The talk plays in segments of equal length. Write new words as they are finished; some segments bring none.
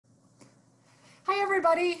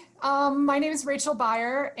everybody. My name is Rachael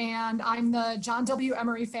Beyer, and I'm the John W.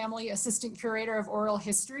 Emery Family Assistant Curator of Oral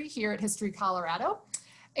History here at History Colorado.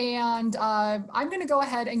 And I'm going to go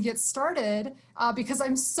ahead and get started because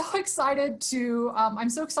I'm so excited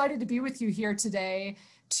to be with you here today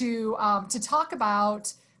to talk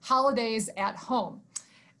about holidays at home.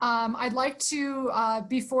 I'd like to,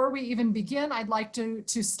 before we even begin, I'd like to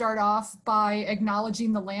start off by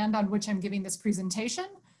acknowledging the land on which I'm giving this presentation.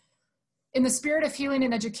 In the spirit of healing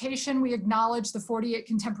and education, we acknowledge the 48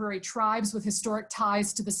 contemporary tribes with historic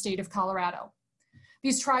ties to the state of Colorado.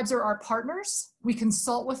 These tribes are our partners. We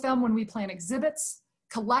consult with them when we plan exhibits,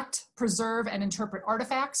 collect, preserve, and interpret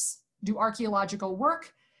artifacts, do archaeological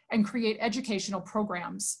work, and create educational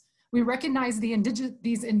programs. We recognize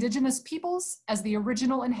these indigenous peoples as the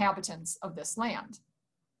original inhabitants of this land.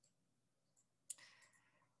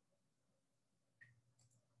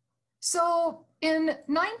 So in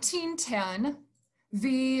 1910,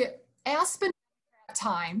 the Aspen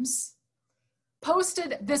Times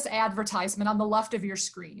posted this advertisement on the left of your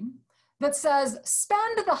screen that says,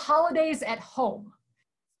 "Spend the holidays at home.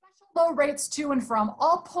 Special low rates to and from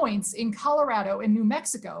all points in Colorado and New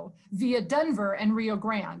Mexico via Denver and Rio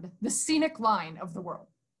Grande, the scenic line of the world."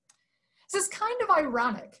 This is kind of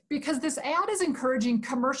ironic because this ad is encouraging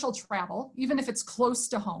commercial travel, even if it's close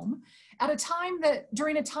to home,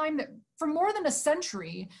 during a time that for more than a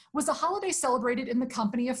century was a holiday celebrated in the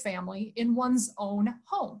company of family in one's own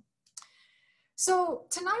home. So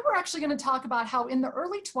tonight we're actually going to talk about how in the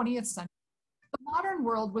early 20th century, the modern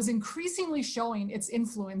world was increasingly showing its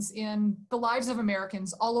influence in the lives of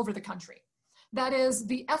Americans all over the country. That is,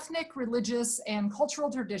 the ethnic, religious, and cultural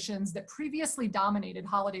traditions that previously dominated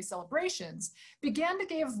holiday celebrations began to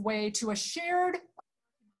give way to a shared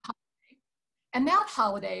holiday, and that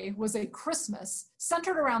holiday was a Christmas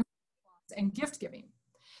centered around and gift giving.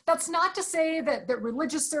 That's not to say that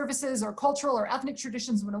religious services or cultural or ethnic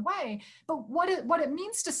traditions went away, but what it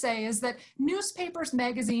means to say is that newspapers,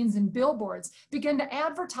 magazines, and billboards began to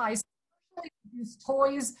advertise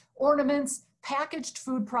toys, ornaments, packaged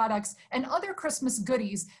food products, and other Christmas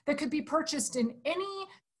goodies that could be purchased in any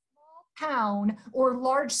small town or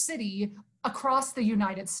large city across the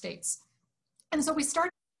United States. And so we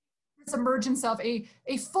started this emergence of a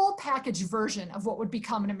full package version of what would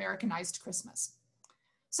become an Americanized Christmas.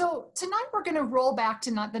 So tonight we're going to roll back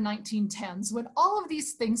to the 1910s when all of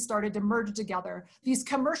these things started to merge together, these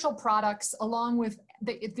commercial products along with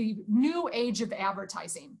the new age of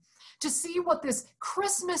advertising, to see what this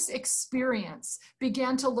Christmas experience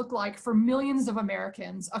began to look like for millions of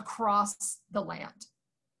Americans across the land.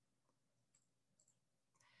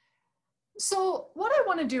 So what I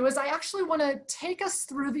want to do is I actually want to take us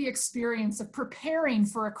through the experience of preparing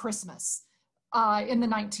for a Christmas in the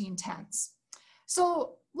 1910s.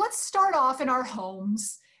 So let's start off in our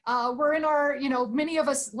homes. We're in our, many of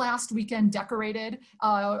us last weekend decorated,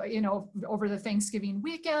 over the Thanksgiving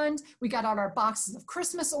weekend. We got out our boxes of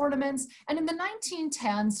Christmas ornaments. And in the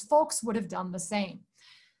 1910s, folks would have done the same.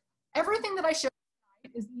 Everything that I show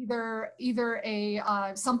tonight is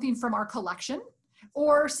either something from our collection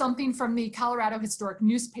or something from the Colorado Historic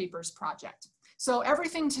Newspapers Project. So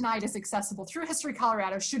everything tonight is accessible through History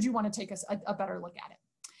Colorado should you want to take a better look at it.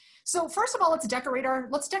 So first of all, let's decorate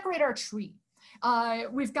our tree.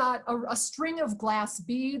 We've got a string of glass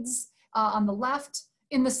beads on the left.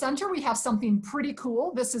 In the center, we have something pretty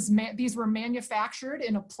cool. These were manufactured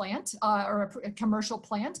in a plant or a commercial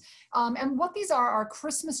plant. And what these are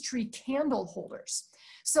Christmas tree candle holders.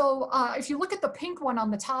 So if you look at the pink one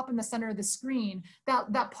on the top in the center of the screen,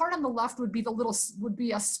 that part on the left would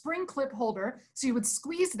be a spring clip holder. So you would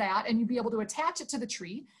squeeze that and you'd be able to attach it to the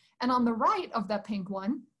tree. And on the right of that pink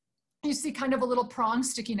one, you see kind of a little prong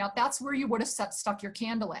sticking out. That's where you would have stuck your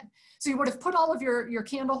candle in. So you would have put all of your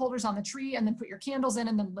candle holders on the tree and then put your candles in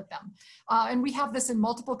and then lit them. And we have this in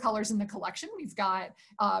multiple colors in the collection. We've got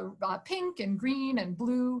pink and green and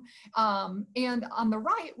blue. And on the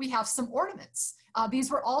right, we have some ornaments.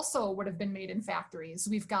 These would have been made in factories.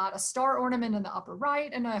 We've got a star ornament in the upper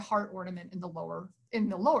right and a heart ornament in the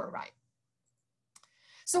lower right.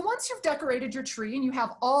 So once you've decorated your tree and you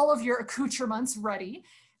have all of your accoutrements ready,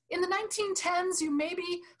 in the 1910s, you maybe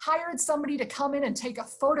hired somebody to come in and take a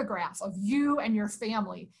photograph of you and your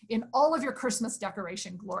family in all of your Christmas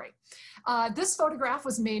decoration glory. This photograph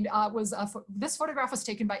was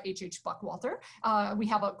taken by H.H. Buckwalter. We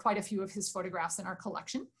have quite a few of his photographs in our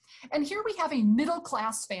collection. And here we have a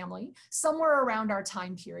middle-class family somewhere around our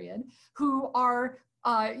time period who are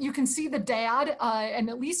You can see the dad and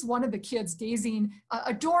at least one of the kids gazing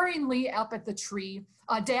adoringly up at the tree.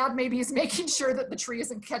 Dad maybe is making sure that the tree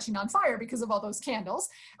isn't catching on fire because of all those candles.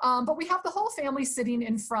 But we have the whole family sitting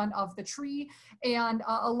in front of the tree and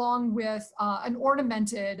along with an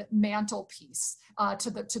ornamented mantelpiece to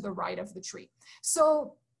the right of the tree.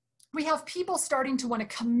 So we have people starting to want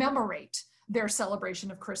to commemorate their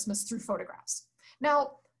celebration of Christmas through photographs.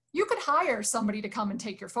 Now, you could hire somebody to come and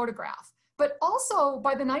take your photograph, but also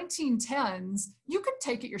by the 1910s, you could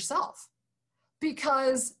take it yourself,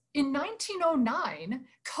 because in 1909,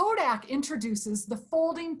 Kodak introduces the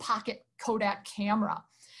folding pocket Kodak camera.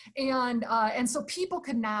 And so people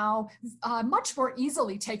could now much more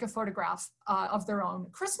easily take a photograph of their own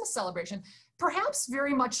Christmas celebration, perhaps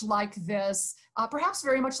very much like this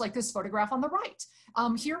photograph on the right.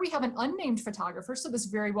 Here we have an unnamed photographer, so this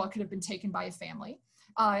very well could have been taken by a family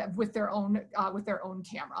with their own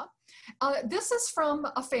camera. This is from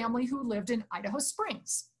a family who lived in Idaho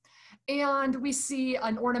Springs. And we see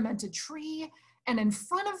an ornamented tree, and in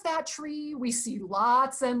front of that tree, we see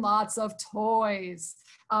lots and lots of toys.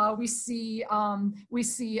 We see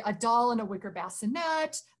a doll in a wicker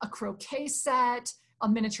bassinet, a croquet set, a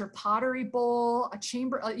miniature pottery bowl, a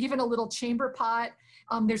chamber, even a little chamber pot.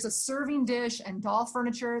 There's a serving dish and doll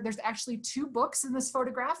furniture. There's actually 2 books in this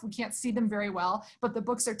photograph. We can't see them very well, but the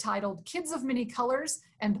books are titled Kids of Many Colors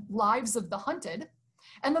and Lives of the Hunted.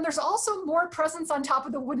 And then there's also more presents on top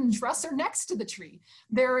of the wooden dresser next to the tree.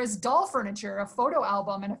 There is doll furniture, a photo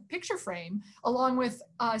album, and a picture frame, along with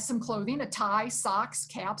some clothing, a tie, socks,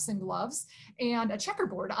 caps, and gloves, and a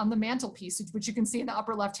checkerboard on the mantelpiece, which you can see in the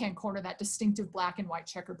upper left-hand corner, that distinctive black and white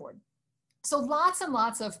checkerboard. So lots and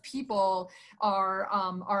lots of people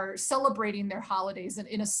are celebrating their holidays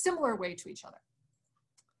in a similar way to each other.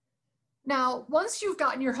 Now, once you've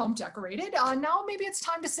gotten your home decorated, now maybe it's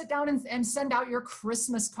time to sit down and send out your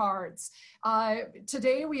Christmas cards.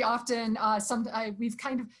 Today, we often, we've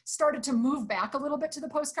kind of started to move back a little bit to the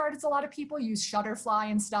postcards. A lot of people use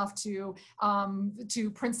Shutterfly and stuff to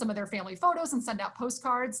print some of their family photos and send out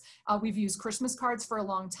postcards. We've used Christmas cards for a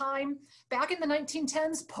long time. Back in the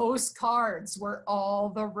 1910s, postcards were all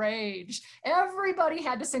the rage. Everybody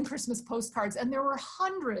had to send Christmas postcards, and there were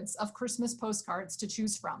hundreds of Christmas postcards to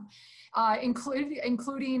choose from.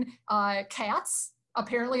 Including cats.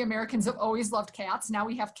 Apparently Americans have always loved cats. Now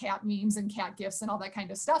we have cat memes and cat gifts and all that kind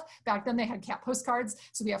of stuff. Back then they had cat postcards.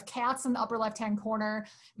 So we have cats in the upper left-hand corner.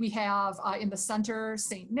 We have in the center,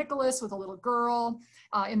 St. Nicholas with a little girl.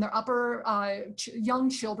 In the upper, young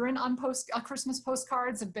children on Christmas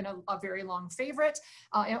postcards have been a very long favorite.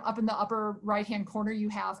 Up in the upper right-hand corner, you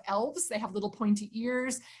have elves. They have little pointy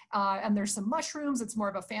ears, and there's some mushrooms. It's more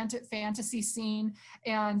of a fantasy scene.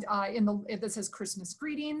 And this says Christmas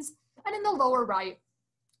greetings. And in the lower right,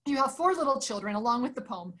 you have 4 little children along with the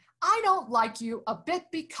poem, I don't like you a bit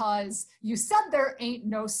because you said there ain't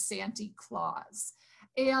no Santa Claus.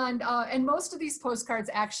 And most of these postcards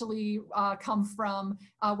actually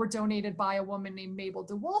were donated by a woman named Mabel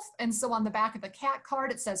DeWolf. And so on the back of the cat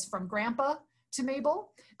card, it says from Grandpa to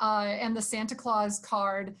Mabel. And the Santa Claus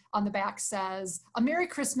card on the back says, a Merry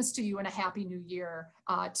Christmas to you and a Happy New Year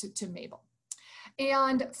to Mabel.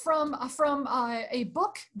 And from a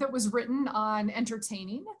book that was written on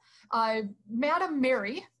entertaining, Madame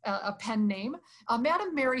Mary, a pen name,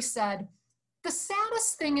 Madame Mary said, the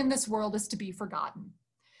saddest thing in this world is to be forgotten.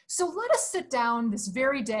 So let us sit down this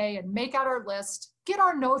very day and make out our list, get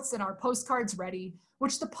our notes and our postcards ready,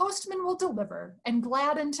 which the postman will deliver and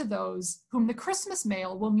gladden to those whom the Christmas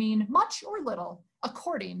mail will mean much or little,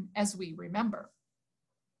 according as we remember.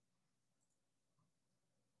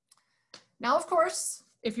 Now, of course,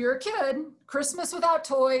 if you're a kid, Christmas without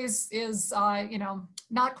toys is,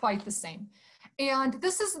 not quite the same. And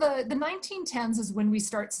this is the 1910s is when we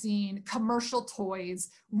start seeing commercial toys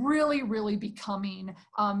really, really becoming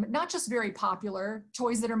not just very popular,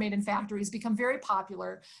 toys that are made in factories become very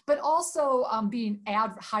popular, but also being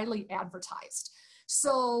highly advertised.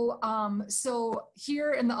 So,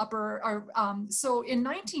 here in the upper, so in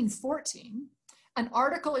 1914, an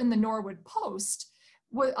article in the Norwood Post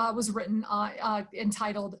was written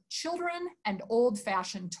entitled Children and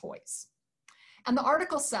Old-Fashioned Toys. And the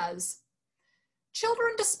article says,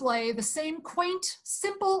 children display the same quaint,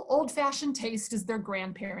 simple, old-fashioned taste as their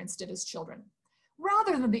grandparents did as children,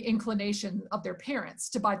 rather than the inclination of their parents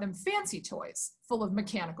to buy them fancy toys full of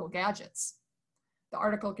mechanical gadgets. The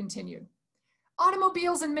article continued,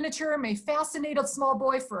 automobiles in miniature may fascinate a small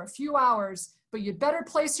boy for a few hours, but you'd better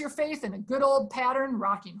place your faith in a good old pattern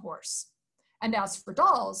rocking horse. And as for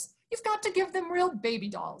dolls, you've got to give them real baby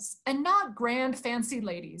dolls and not grand fancy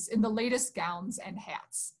ladies in the latest gowns and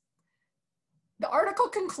hats. The article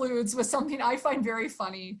concludes with something I find very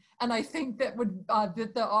funny, and I think that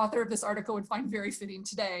that the author of this article would find very fitting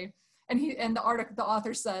today. And the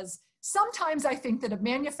author says, "Sometimes I think that a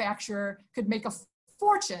manufacturer could make a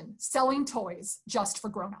fortune selling toys just for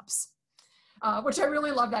grown-ups," which I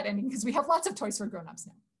really love that ending because we have lots of toys for grown-ups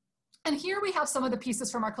now. And here we have some of the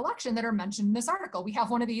pieces from our collection that are mentioned in this article. We have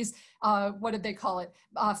one of these, what did they call it?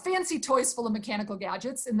 Fancy toys full of mechanical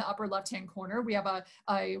gadgets in the upper left-hand corner. We have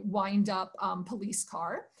a wind-up police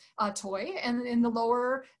car toy. And in the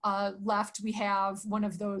lower left, we have one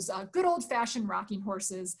of those good old-fashioned rocking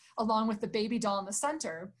horses, along with the baby doll in the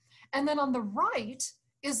center. And then on the right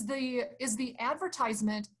is the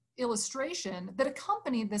advertisement illustration that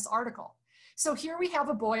accompanied this article. So here we have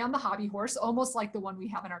a boy on the hobby horse, almost like the one we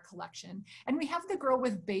have in our collection. And we have the girl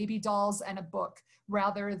with baby dolls and a book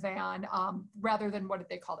rather than what did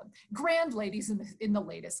they call them? Grand ladies in the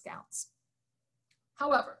latest gowns.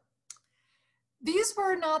 However, these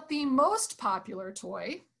were not the most popular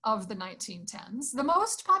toy of the 1910s. The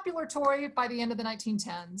most popular toy by the end of the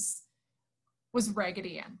 1910s was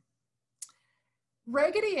Raggedy Ann.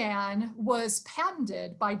 Raggedy Ann was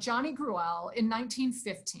patented by Johnny Gruelle in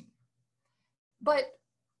 1915. But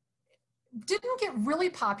didn't get really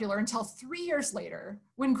popular until 3 years later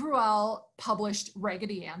when Gruelle published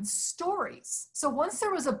Raggedy Ann's stories. So once there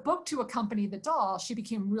was a book to accompany the doll, she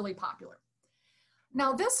became really popular.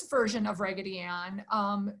 Now this version of Raggedy Ann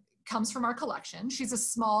comes from our collection. She's a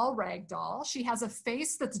small rag doll. She has a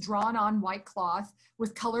face that's drawn on white cloth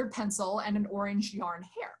with colored pencil and an orange yarn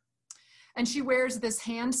hair. And she wears this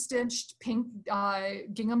hand-stitched pink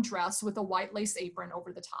gingham dress with a white lace apron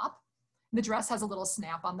over the top. The dress has a little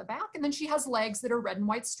snap on the back, and then she has legs that are red and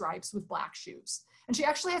white stripes with black shoes. And she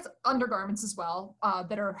actually has undergarments as well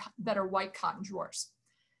that are white cotton drawers.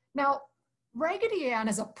 Now, Raggedy Ann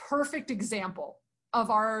is a perfect example of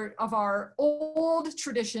our old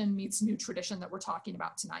tradition meets new tradition that we're talking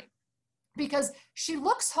about tonight, because she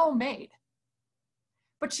looks homemade,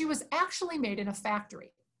 but she was actually made in a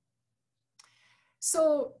factory.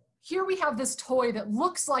 So here we have this toy that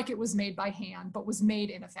looks like it was made by hand, but was made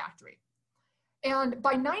in a factory. And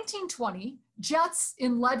by 1920, Jets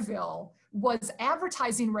in Leadville was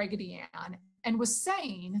advertising Raggedy Ann and was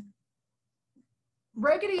saying,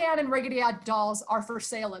 Raggedy Ann and Raggedy Ann dolls are for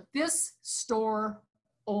sale at this store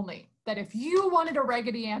only. That if you wanted a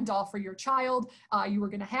Raggedy Ann doll for your child, you were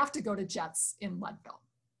gonna have to go to Jets in Leadville.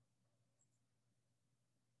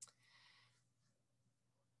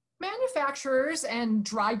 Manufacturers and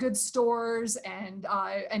dry goods stores and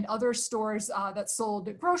other stores that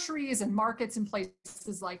sold groceries and markets and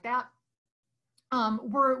places like that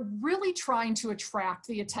were really trying to attract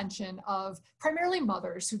the attention of primarily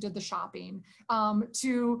mothers who did the shopping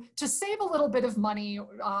to save a little bit of money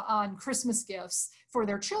on Christmas gifts for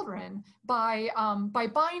their children by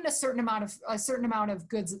buying a certain amount of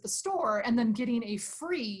goods at the store and then getting a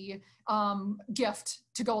free gift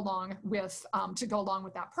to go along with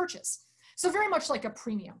that purchase. So very much like a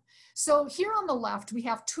premium. So here on the left, we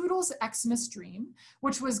have Toodles' Xmas Dream,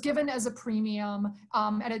 which was given as a premium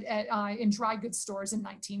in dry goods stores in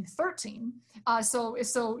 1913.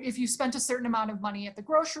 So if you spent a certain amount of money at the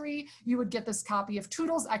grocery, you would get this copy of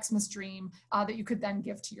Toodles' Xmas Dream that you could then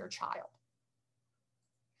give to your child.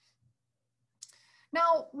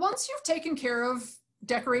 Now, once you've taken care of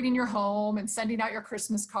decorating your home and sending out your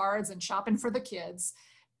Christmas cards and shopping for the kids,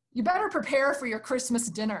 you better prepare for your Christmas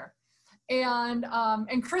dinner.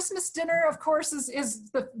 And Christmas dinner, of course, is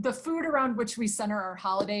the food around which we center our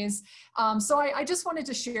holidays. So I just wanted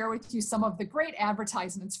to share with you some of the great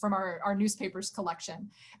advertisements from our newspapers collection.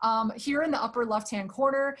 Here in the upper left-hand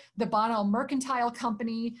corner, the Bonnell Mercantile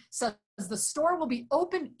Company says the store will be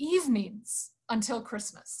open evenings until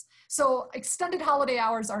Christmas. So extended holiday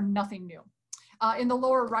hours are nothing new. In the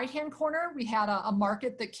lower right-hand corner, we had a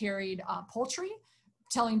market that carried poultry,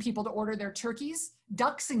 telling people to order their turkeys.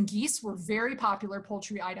 Ducks and geese were very popular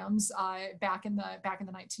poultry items back in the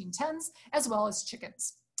 1910s, as well as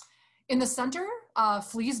chickens. In the center,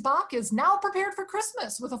 Fleesbach is now prepared for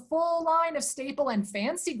Christmas with a full line of staple and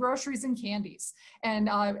fancy groceries and candies.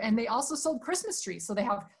 And they also sold Christmas trees. So they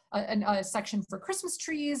have a section for Christmas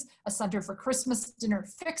trees, a center for Christmas dinner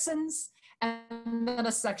fixins, and then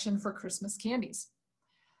a section for Christmas candies.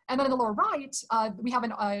 And then in the lower right, we have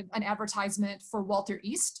an advertisement for Walter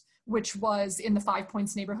East, which was in the Five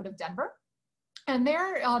Points neighborhood of Denver. And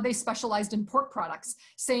there they specialized in pork products,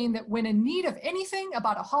 saying that when in need of anything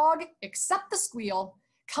about a hog except the squeal,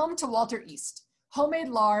 come to Walter East. Homemade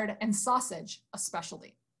lard and sausage, a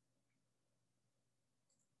specialty.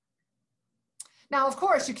 Now, of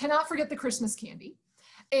course, you cannot forget the Christmas candy.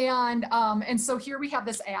 And so here we have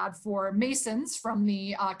this ad for Masons from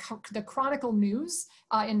the Chronicle News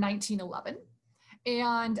in 1911.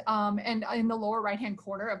 And in the lower right-hand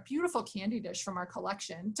corner, a beautiful candy dish from our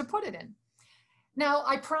collection to put it in. Now,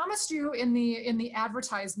 I promised you in the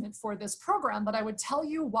advertisement for this program that I would tell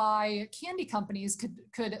you why candy companies could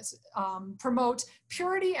promote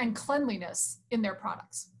purity and cleanliness in their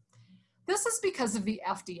products. This is because of the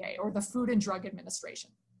FDA, or the Food and Drug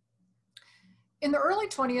Administration. In the early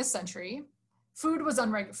 20th century, food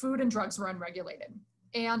and drugs were unregulated.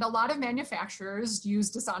 And a lot of manufacturers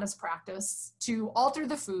used dishonest practice to alter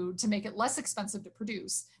the food to make it less expensive to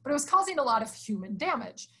produce, but it was causing a lot of human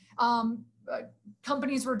damage.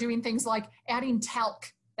 Companies were doing things like adding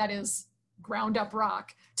talc, that is ground up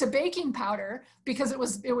rock, to baking powder because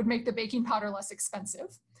it would make the baking powder less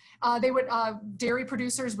expensive. Dairy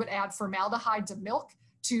producers would add formaldehyde to milk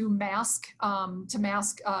to mask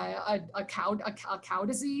a cow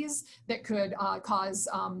disease that could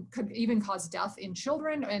even cause death in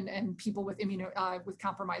children and people with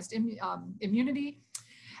compromised immunity.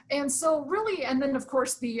 And so really, and then of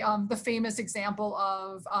course the famous example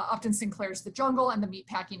of Upton Sinclair's The Jungle and the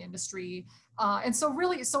meatpacking industry. And so in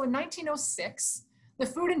 1906, the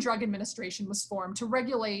Food and Drug Administration was formed to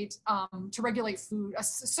regulate food,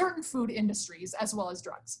 certain food industries as well as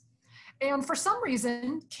drugs. And for some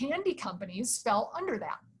reason, candy companies fell under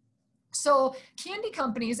that. So candy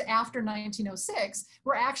companies after 1906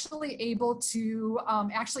 were actually able to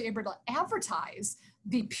advertise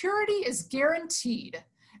the purity is guaranteed,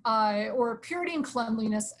 or purity and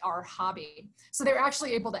cleanliness are hobby. So they were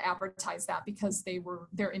actually able to advertise that because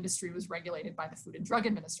their industry was regulated by the Food and Drug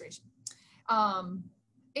Administration.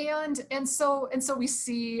 And so we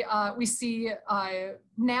see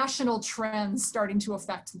national trends starting to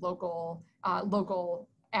affect local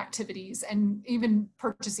activities and even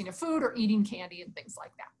purchasing of food or eating candy and things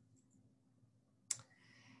like that.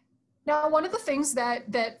 Now, one of the things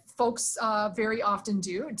that folks very often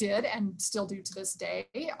did and still do to this day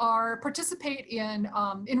are participate in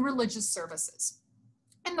religious services.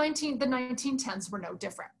 And the 1910s were no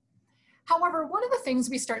different. However, one of the things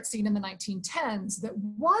we start seeing in the 1910s that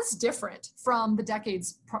was different from the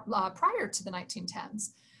decades prior to the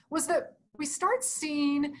 1910s was that we start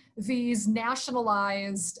seeing these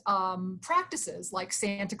nationalized practices like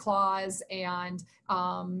Santa Claus and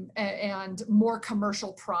more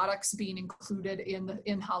commercial products being included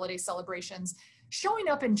in holiday celebrations showing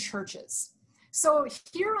up in churches. So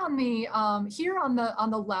here on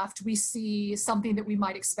the left, we see something that we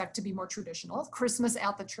might expect to be more traditional. Christmas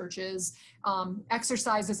at the churches,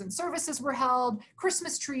 exercises and services were held,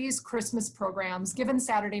 Christmas trees, Christmas programs given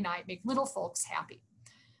Saturday night make little folks happy.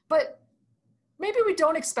 But maybe we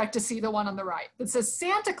don't expect to see the one on the right that says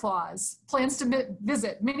Santa Claus plans to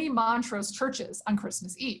visit many Montrose churches on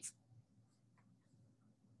Christmas Eve.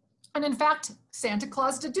 And in fact, Santa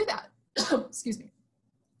Claus did do that. Excuse me.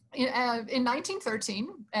 In 1913,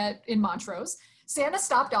 in Montrose, Santa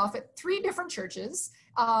stopped off at 3 different churches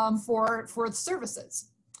for the services.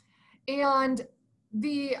 And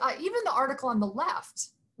even the article on the left,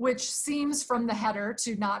 which seems from the header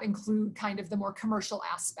to not include kind of the more commercial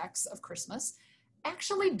aspects of Christmas,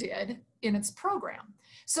 actually did in its program.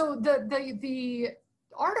 So the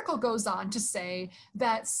article goes on to say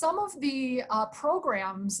that some of the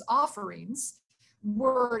program's offerings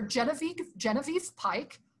were Genevieve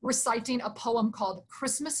Pike reciting a poem called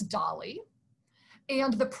Christmas Dolly,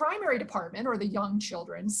 and the primary department, or the young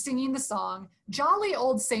children, singing the song Jolly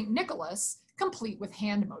Old St. Nicholas, complete with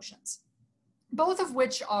hand motions, both of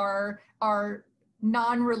which are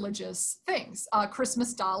non-religious things.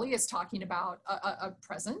 Christmas Dolly is talking about a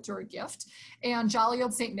present or a gift, and Jolly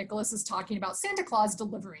Old St. Nicholas is talking about Santa Claus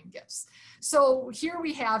delivering gifts. So here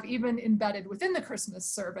we have, even embedded within the Christmas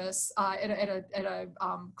service at a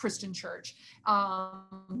Christian church,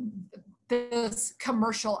 this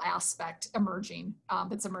commercial aspect emerging,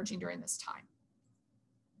 that's emerging during this time.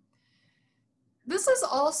 This is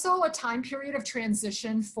also a time period of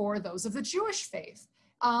transition for those of the Jewish faith.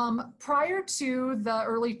 Prior to the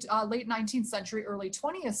late 19th century, early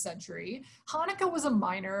 20th century, Hanukkah was a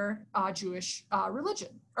minor Jewish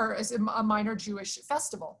religion, or a minor Jewish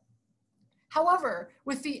festival. However,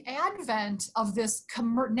 with the advent of this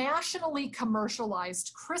nationally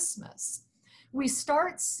commercialized Christmas, we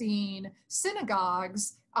start seeing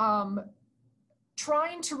synagogues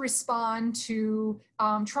trying to respond to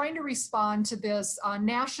this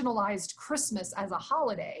nationalized Christmas as a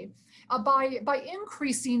holiday by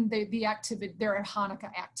increasing their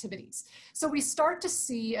Hanukkah activities. So we start to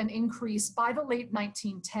see an increase by the late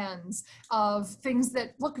 1910s of things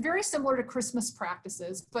that look very similar to Christmas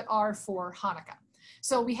practices, but are for Hanukkah.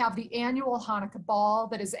 So we have the annual Hanukkah ball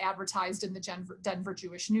that is advertised in the Denver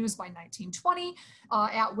Jewish News by 1920,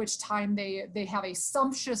 at which time they have a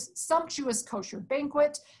sumptuous kosher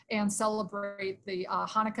banquet and celebrate the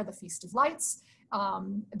Hanukkah, the Feast of Lights.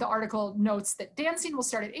 The article notes that dancing will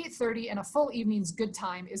start at 8:30 and a full evening's good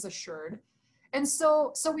time is assured. And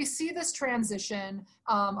so we see this transition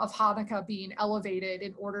of Hanukkah being elevated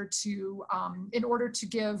in order to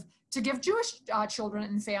give Jewish children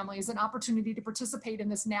and families an opportunity to participate in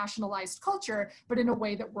this nationalized culture, but in a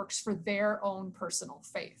way that works for their own personal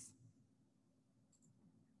faith.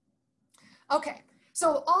 Okay,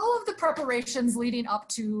 so all of the preparations leading up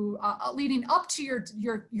to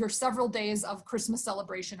your several days of Christmas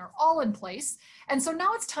celebration are all in place, and so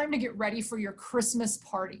now it's time to get ready for your Christmas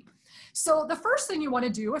party. So the first thing you want to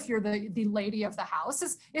do if you're the lady of the house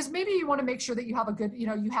is maybe you want to make sure that you have a good,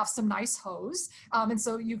 you have some nice hose. And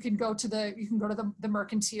so you can go to the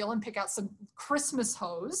mercantile and pick out some Christmas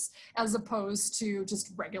hose as opposed to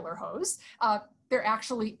just regular hose. There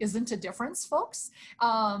actually isn't a difference, folks.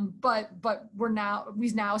 But we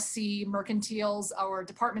now see mercantiles or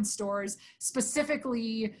department stores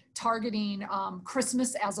specifically targeting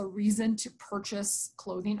Christmas as a reason to purchase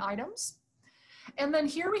clothing items. And then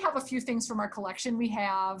here we have a few things from our collection. We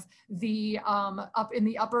have the up in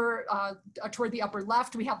the upper, toward the upper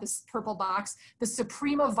left, we have this purple box, the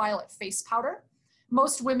Suprema Violet face powder.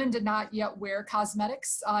 Most women did not yet wear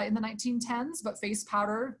cosmetics in the 1910s, but face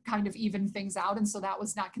powder kind of evened things out. And so that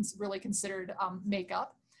was not really considered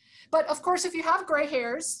makeup. But of course, if you have gray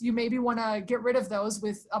hairs, you maybe want to get rid of those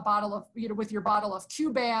with a bottle of, with your bottle of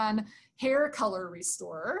Cuban hair color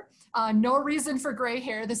restorer. No reason for gray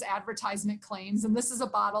hair, this advertisement claims, and this is a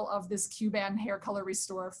bottle of this Cuban hair color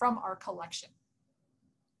restorer from our collection.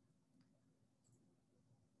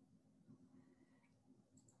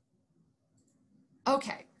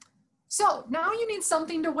 Okay. So now you need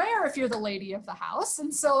something to wear if you're the lady of the house.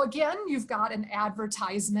 And so again, you've got an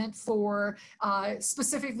advertisement for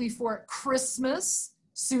specifically for Christmas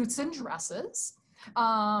suits and dresses.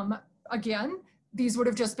 Again, these would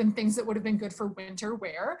have just been things that would have been good for winter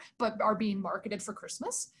wear, but are being marketed for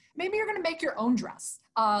Christmas. Maybe you're going to make your own dress,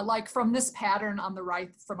 like from this pattern on the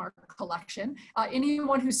right from our collection.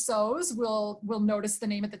 Anyone who sews will notice the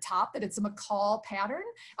name at the top, that it's a McCall pattern.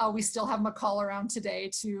 We still have McCall around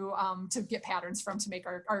today to get patterns from to make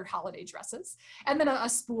our holiday dresses. And then a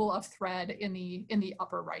spool of thread in the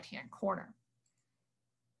upper right-hand corner.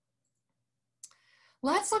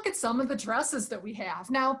 Let's look at some of the dresses that we have.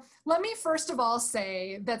 Now, let me first of all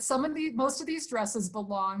say that most of these dresses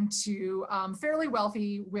belong to fairly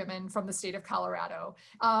wealthy women from the state of Colorado,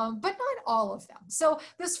 but not all of them. So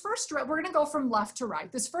this first dress, we're gonna go from left to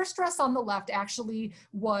right. This first dress on the left actually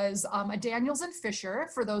was a Daniels & Fisher,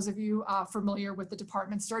 for those of you familiar with the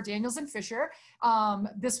department store, Daniels & Fisher.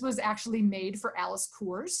 This was actually made for Alice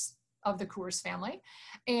Coors of the Coors family.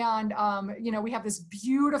 And, we have this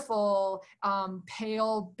beautiful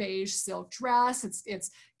pale beige silk dress.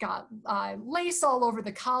 It's got lace all over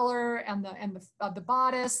the collar and the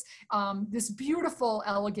bodice. This beautiful,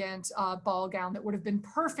 elegant ball gown that would have been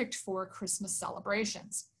perfect for Christmas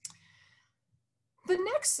celebrations. The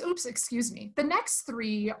next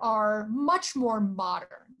three are much more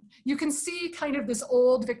modern. You can see kind of this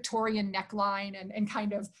old Victorian neckline and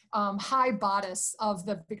kind of high bodice of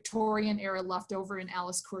the Victorian era left over in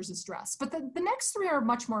Alice Coors' dress. But the next three are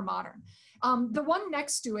much more modern. The one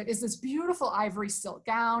next to it is this beautiful ivory silk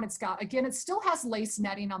gown. It's got, again, it still has lace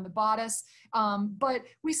netting on the bodice, but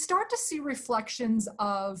we start to see reflections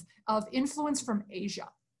of influence from Asia,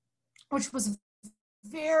 which was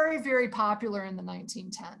very, very popular in the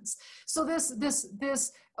 1910s. So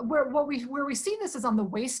where we see this is on the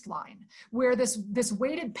waistline, where this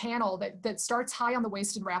weighted panel that starts high on the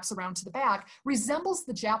waist and wraps around to the back resembles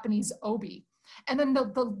the Japanese obi. And then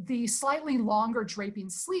the slightly longer draping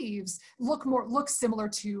sleeves look similar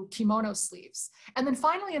to kimono sleeves. And then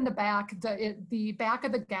finally in the back, the back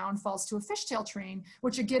of the gown falls to a fishtail train,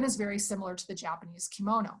 which again is very similar to the Japanese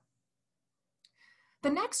kimono. The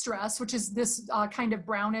next dress, which is this kind of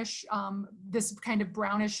brownish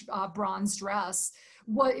bronze dress,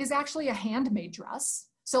 is actually a handmade dress.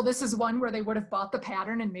 So this is one where they would have bought the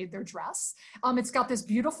pattern and made their dress. It's got this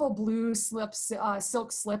beautiful blue silk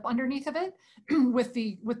slip underneath of it with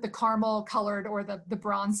the caramel colored or the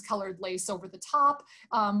bronze colored lace over the top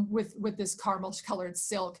with this caramel colored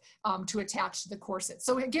silk to attach to the corset.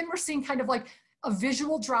 So again, we're seeing kind of like a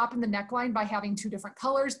visual drop in the neckline by having two different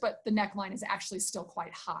colors, but the neckline is actually still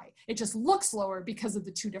quite high. It just looks lower because of the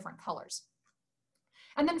two different colors.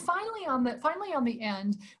 And then finally on the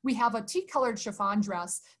end, we have a tea-colored chiffon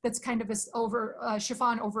dress that's kind of this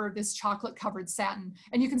chiffon over this chocolate-covered satin.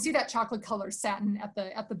 And you can see that chocolate-colored satin at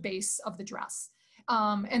the base of the dress.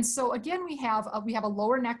 And so again, we have a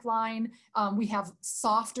lower neckline, we have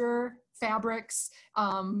softer fabrics,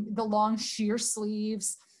 the long sheer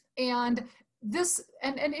sleeves, and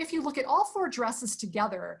if you look at all four dresses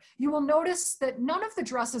together, you will notice that none of the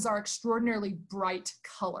dresses are extraordinarily bright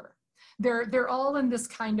color. They're all in this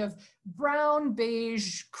kind of brown,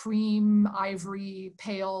 beige, cream, ivory,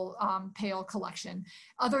 pale collection.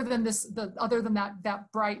 Other than that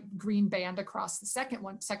bright green band across the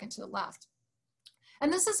second to the left.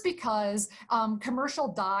 And this is because commercial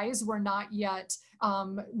dyes were not yet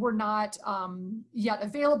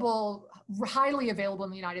available, highly available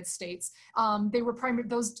in the United States.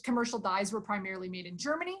 Those commercial dyes were primarily made in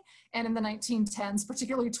Germany, and in the 1910s,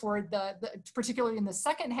 particularly in the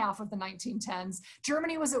second half of the 1910s,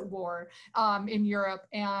 Germany was at war in Europe,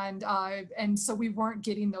 and so we weren't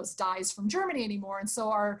getting those dyes from Germany anymore, and so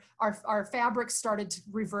our fabrics started to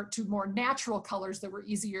revert to more natural colors that were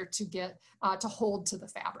easier to get to hold to the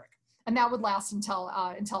fabric, and that would last until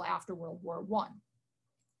after World War I.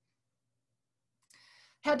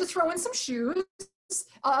 Had to throw in some shoes.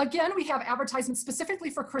 Again, we have advertisements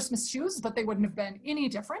specifically for Christmas shoes, but they wouldn't have been any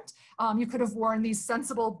different. You could have worn these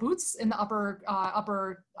sensible boots in the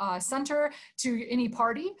upper center to any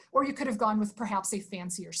party, or you could have gone with perhaps a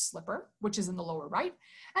fancier slipper, which is in the lower right.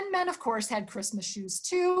 And men, of course, had Christmas shoes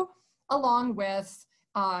too, along with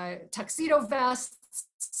tuxedo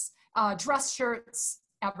vests, dress shirts,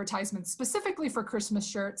 advertisements specifically for Christmas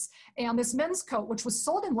shirts, and this men's coat, which was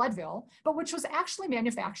sold in Leadville, but which was actually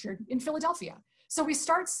manufactured in Philadelphia. So we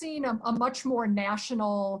start seeing a much more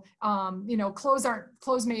national, clothes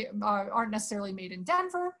aren't necessarily made in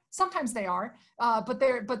Denver. Sometimes they are, but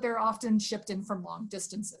they're often shipped in from long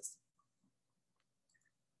distances.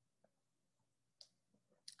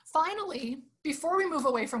 Finally, before we move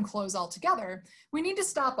away from clothes altogether, we need to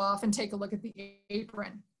stop off and take a look at the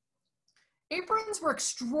apron. Aprons were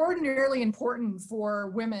extraordinarily important for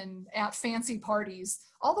women at fancy parties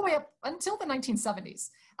all the way up until the 1970s.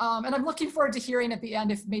 And I'm looking forward to hearing at the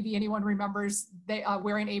end if maybe anyone remembers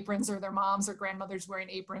wearing aprons, or their moms or grandmothers wearing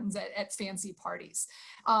aprons at fancy parties.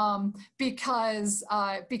 Because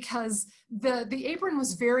the apron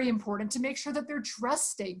was very important to make sure that their dress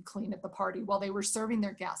stayed clean at the party while they were serving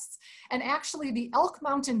their guests. And actually the Elk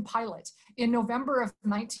Mountain Pilot in November of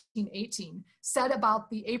 1918 said about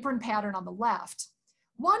the apron pattern on the left,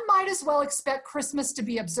 "One might as well expect Christmas to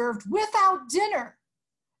be observed without dinner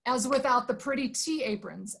as without the pretty tea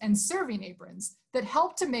aprons and serving aprons that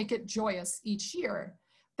help to make it joyous each year."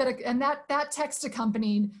 That text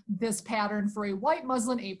accompanied this pattern for a white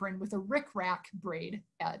muslin apron with a rickrack braid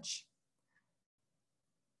edge.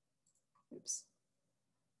 Oops.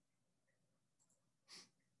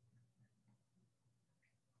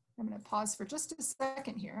 I'm going to pause for just a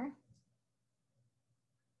second here.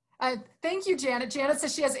 Thank you, Janet. Janet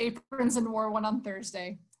says she has aprons and wore one on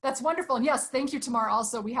Thursday. That's wonderful. And yes, thank you, Tamar.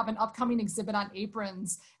 Also, we have an upcoming exhibit on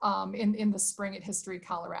aprons in the spring at History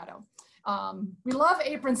Colorado. We love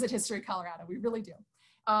aprons at History Colorado. We really do.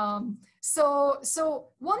 So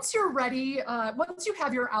once you're ready, once you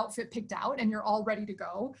have your outfit picked out and you're all ready to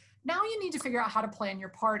go, now you need to figure out how to plan your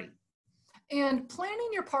party. And planning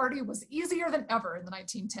your party was easier than ever in the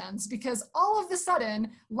 1910s because all of a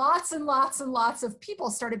sudden, lots and lots and lots of people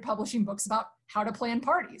started publishing books about how to plan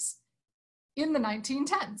parties in the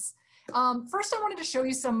 1910s. First, I wanted to show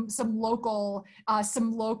you some local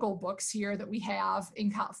books here that we have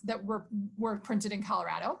that were printed in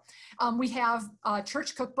Colorado. We have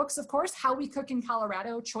church cookbooks, of course, How We Cook in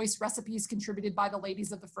Colorado, choice recipes contributed by the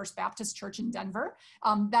ladies of the First Baptist Church in Denver.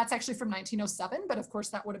 That's actually from 1907, but of course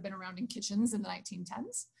that would have been around in kitchens in the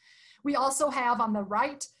 1910s. We also have on the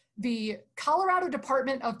right the Colorado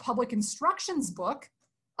Department of Public Instruction's book,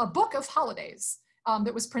 A Book of Holidays,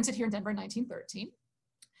 that was printed here in Denver in 1913.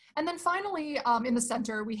 And then finally, in the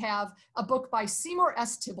center, we have a book by Seymour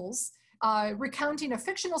S. Tibbles, recounting a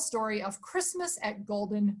fictional story of Christmas at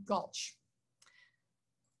Golden Gulch.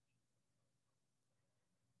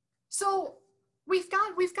 So we've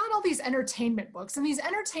got all these entertainment books, and these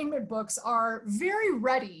entertainment books are very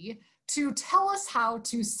ready to tell us how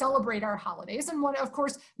to celebrate our holidays. And of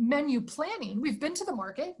course, menu planning. We've been to the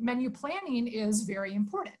market. Menu planning is very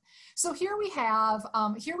important. So here we have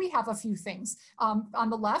a few things. On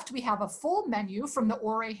the left, we have a full menu from the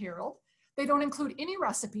Ouray Herald. They don't include any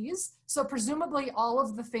recipes, so presumably all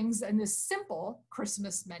of the things in this simple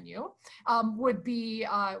Christmas menu would be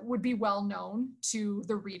well known to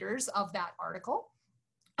the readers of that article.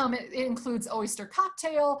 It includes oyster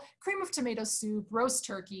cocktail, cream of tomato soup, roast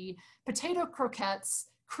turkey, potato croquettes,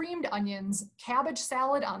 creamed onions, cabbage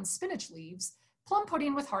salad on spinach leaves, plum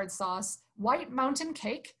pudding with hard sauce, white mountain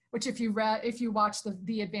cake, which if you watch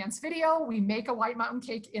the advanced video, we make a white mountain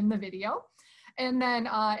cake in the video, and then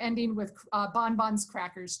ending with bonbons,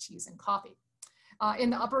 crackers, cheese, and coffee. In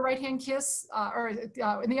the upper right-hand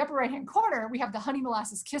in the upper right-hand corner, we have the Honey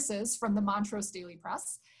Molasses Kisses from the Montrose Daily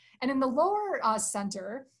Press. And in the lower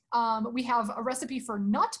center, we have a recipe for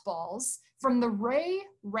nut balls from the Ray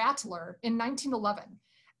Rattler in 1911.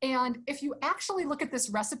 And if you actually look at this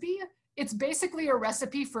recipe, it's basically a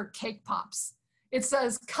recipe for cake pops. It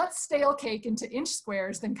says, cut stale cake into inch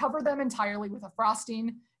squares, then cover them entirely with a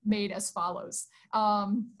frosting made as follows.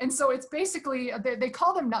 And so it's basically, they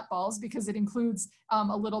call them nut balls because it includes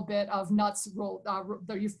a little bit of nuts,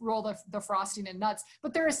 you roll the frosting in nuts,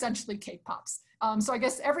 but they're essentially cake pops. So I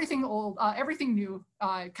guess everything new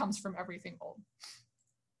comes from everything old.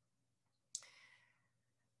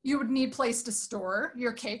 You would need place to store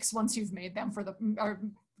your cakes once you've made them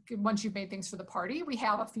once you've made things for the party. We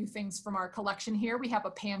have a few things from our collection here. We have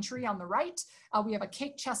a pantry on the right. We have a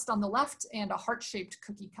cake chest on the left and a heart-shaped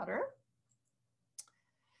cookie cutter.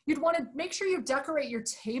 You'd want to make sure you decorate your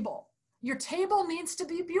table. Your table needs to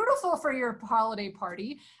be beautiful for your holiday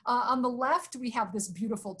party. On the left, we have this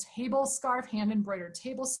beautiful table scarf, hand-embroidered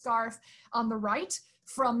table scarf. On the right,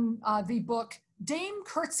 from the book Dame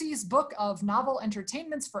Curtsey's Book of Novel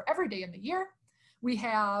Entertainments for Every Day in the Year. We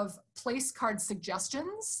have place card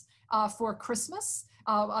suggestions for Christmas,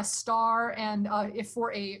 a star, and if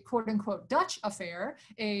for a quote-unquote Dutch affair,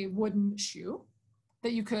 a wooden shoe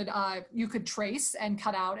that you could trace and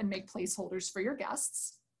cut out and make placeholders for your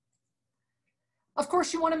guests. Of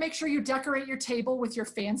course, you want to make sure you decorate your table with your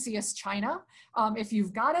fanciest china, if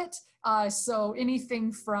you've got it. So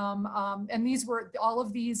anything from, and all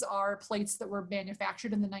of these are plates that were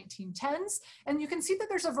manufactured in the 1910s. And you can see that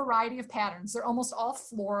there's a variety of patterns. They're almost all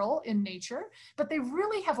floral in nature, but they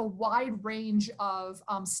really have a wide range of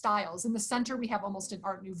styles. In the center, we have almost an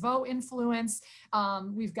Art Nouveau influence.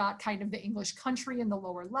 We've got kind of the English country in the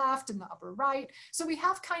lower left and the upper right. So we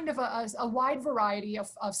have kind of a wide variety of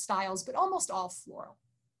styles, but almost all floral.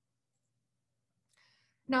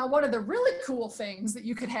 Now, one of the really cool things that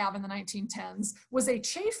you could have in the 1910s was a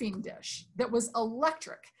chafing dish that was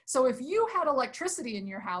electric. So if you had electricity in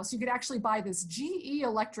your house, you could actually buy this GE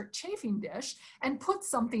electric chafing dish and put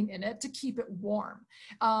something in it to keep it warm.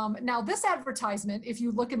 Now, this advertisement, if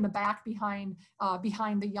you look in the back behind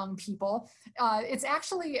the young people, it's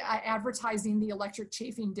actually advertising the electric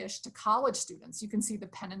chafing dish to college students. You can see the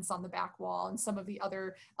pennants on the back wall and some of the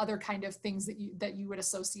other kind of things that you would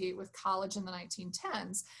associate with college in the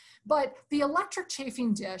 1910s. But the electric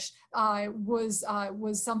chafing dish was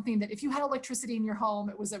something that if you had electricity in your home,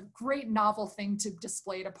 it was a great novel thing to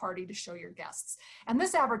display at a party to show your guests. And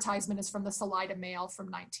this advertisement is from the Salida Mail from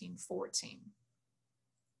 1914.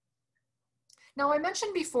 Now, I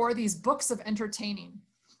mentioned before these books of entertaining,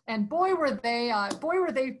 and boy were they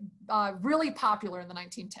really popular in the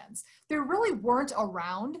 1910s. They really weren't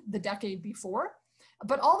around the decade before.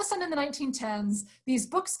 But all of a sudden in the 1910s, these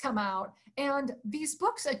books come out, and these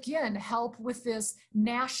books, again, help with this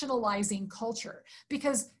nationalizing culture.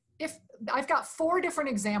 Because if I've got 4 different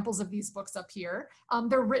examples of these books up here.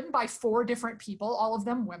 They're written by 4 different people, all of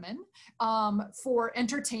them women, for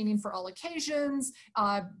entertaining for all occasions.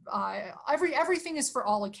 Everything is for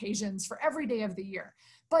all occasions, for every day of the year.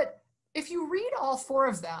 But if you read all 4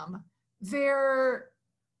 of them, their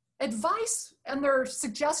advice and their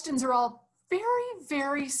suggestions are all very,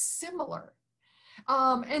 very similar.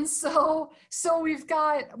 And so we've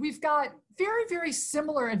got very, very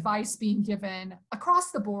similar advice being given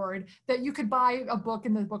across the board that you could buy a book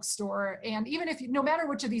in the bookstore. And even if no matter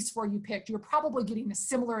which of these 4 you picked, you're probably getting a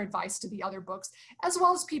similar advice to the other books, as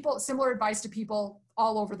well as similar advice to people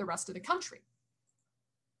all over the rest of the country.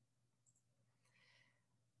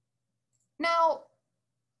 Now,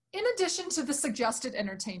 in addition to the suggested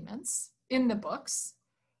entertainments in the books,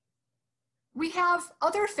 we have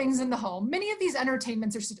other things in the home. Many of these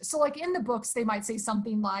entertainments are, so like in the books, they might say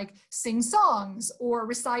something like sing songs or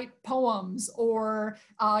recite poems or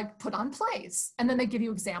put on plays. And then they give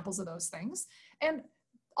you examples of those things. And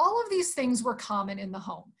all of these things were common in the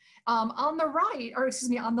home. On the right, or excuse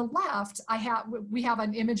me, on the left, we have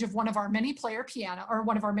an image of one of our many pianos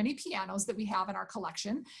that we have in our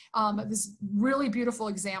collection. This really beautiful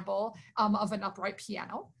example of an upright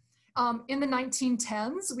piano. In the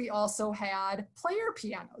 1910s, we also had player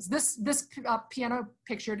pianos. This piano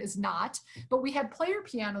pictured is not, but we had player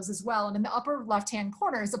pianos as well. And in the upper left-hand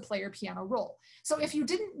corner is a player piano roll. So if you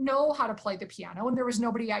didn't know how to play the piano and there was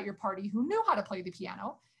nobody at your party who knew how to play the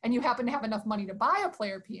piano, and you happen to have enough money to buy a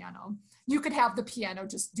player piano, you could have the piano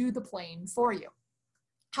just do the playing for you.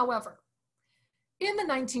 However, in the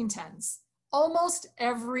 1910s, almost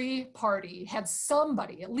every party had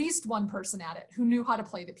somebody, at least one person at it, who knew how to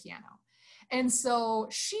play the piano. And so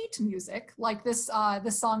sheet music, like this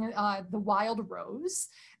song, The Wild Rose,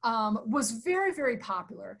 was very, very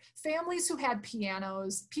popular. Families who had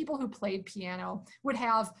pianos, people who played piano would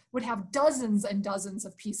have dozens and dozens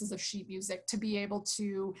of pieces of sheet music to be able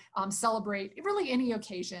to celebrate really any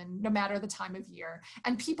occasion, no matter the time of year.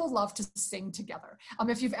 And people love to sing together.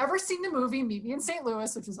 If you've ever seen the movie Meet Me in St.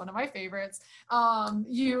 Louis, which is one of my favorites, at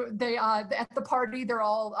the party, they're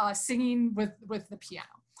all singing with the piano.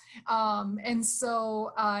 And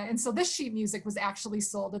so this sheet music was actually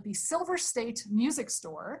sold at the Silver State Music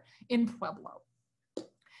Store in Pueblo.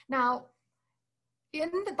 Now,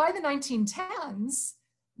 by the 1910s,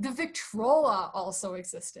 the Victrola also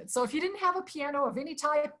existed. So if you didn't have a piano of any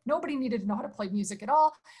type, nobody needed to know how to play music at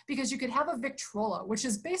all, because you could have a Victrola, which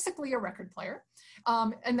is basically a record player.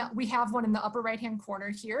 And we have one in the upper right-hand corner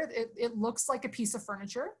here. It looks like a piece of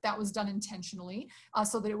furniture that was done intentionally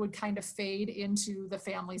so that it would kind of fade into the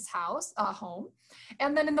family's home.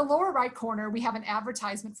 And then in the lower right corner, we have an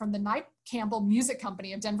advertisement from the Knight Campbell Music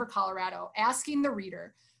Company of Denver, Colorado, asking the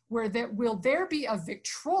reader, will there be a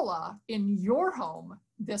Victrola in your home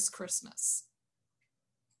this Christmas?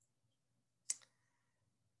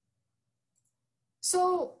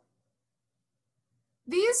 So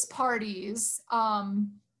these parties,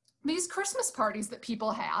 these Christmas parties that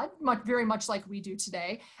people had, very much like we do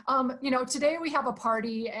today, today we have a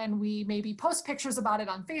party and we maybe post pictures about it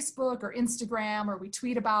on Facebook or Instagram, or we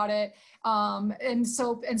tweet about it. And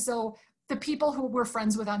so the people who we're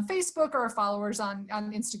friends with on Facebook or our followers on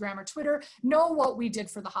Instagram or Twitter know what we did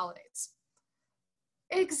for the holidays.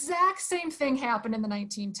 Exact same thing happened in the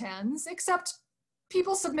 1910s, except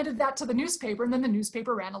people submitted that to the newspaper and then the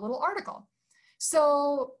newspaper ran a little article.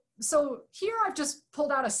 So here I've just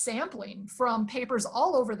pulled out a sampling from papers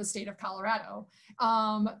all over the state of Colorado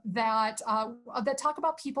that talk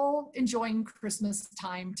about people enjoying Christmas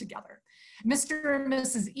time together. Mr. and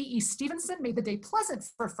Mrs. E.E. Stevenson made the day pleasant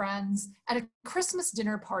for friends at a Christmas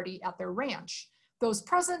dinner party at their ranch. Those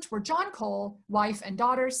present were John Cole, wife and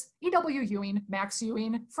daughters, E.W. Ewing, Max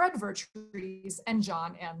Ewing, Fred Vertrees, and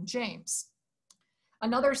John M. James.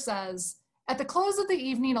 Another says, at the close of the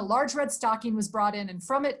evening, a large red stocking was brought in, and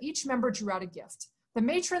from it each member drew out a gift. The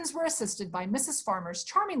matrons were assisted by Mrs. Farmer's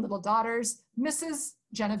charming little daughters, Mrs.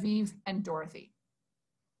 Genevieve and Dorothy.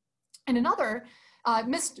 And another,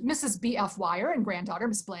 Mrs. B.F. Weyer and granddaughter,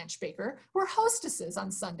 Miss Blanche Baker, were hostesses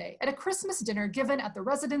on Sunday at a Christmas dinner given at the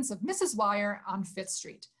residence of Mrs. Weyer on 5th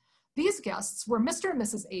Street. These guests were Mr. and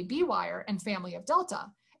Mrs. A.B. Weyer and family of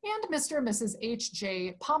Delta, and Mr. and Mrs.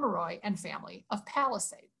 H.J. Pomeroy and family of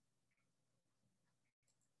Palisade.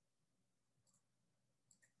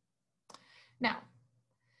 Now,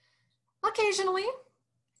 occasionally,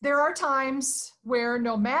 there are times where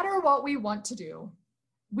no matter what we want to do,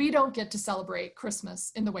 we don't get to celebrate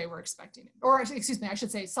Christmas in the way we're expecting it. Or excuse me, I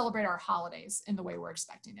should say celebrate our holidays in the way we're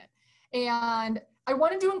expecting it. And I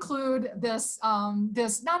wanted to include this,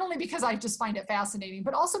 not only because I just find it fascinating,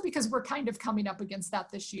 but also because we're kind of coming up against that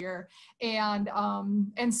this year. And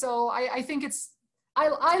so I think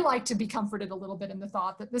I like to be comforted a little bit in the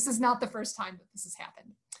thought that this is not the first time that this has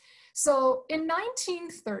happened. So in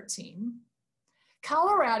 1913,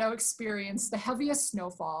 Colorado experienced the heaviest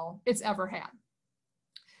snowfall it's ever had.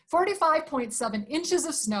 45.7 inches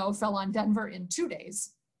of snow fell on Denver in 2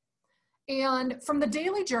 days. And from the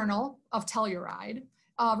Daily Journal of Telluride,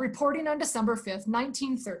 reporting on December 5th,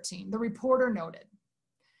 1913, the reporter noted,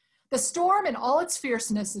 the storm in all its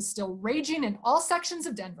fierceness is still raging in all sections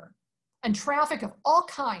of Denver, and traffic of all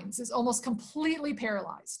kinds is almost completely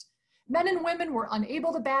paralyzed. Men and women were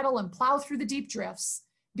unable to battle and plow through the deep drifts,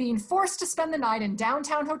 being forced to spend the night in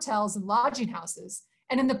downtown hotels and lodging houses,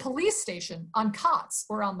 and in the police station on cots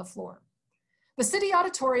or on the floor. The city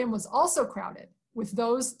auditorium was also crowded with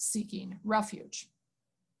those seeking refuge.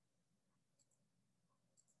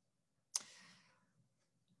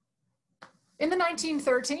 In the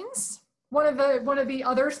 1913s, one of the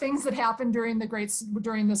other things that happened during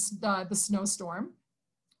the snowstorm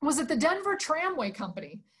was that the Denver Tramway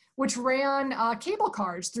Company, which ran cable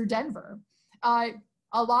cars through Denver, a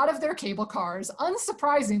lot of their cable cars,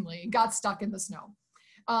 unsurprisingly, got stuck in the snow.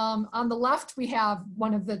 On the left, we have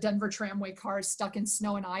one of the Denver tramway cars stuck in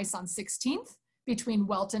snow and ice on 16th between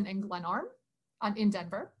Welton and Glenarm in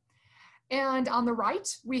Denver. And on the right,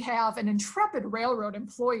 we have an intrepid railroad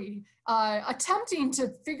employee attempting to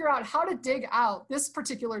figure out how to dig out this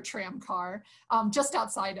particular tram car just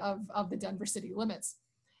outside of the Denver city limits.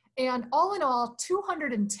 And all in all,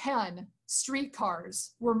 210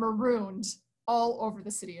 streetcars were marooned all over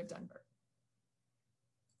the city of Denver.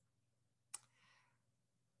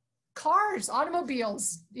 Cars,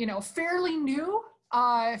 automobiles, fairly new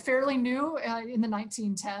in the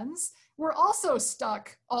 1910s, were also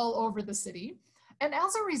stuck all over the city. And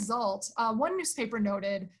as a result, one newspaper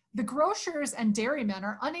noted, the grocers and dairymen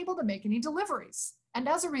are unable to make any deliveries. And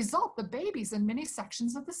as a result, the babies in many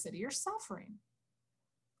sections of the city are suffering.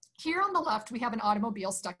 Here on the left, we have an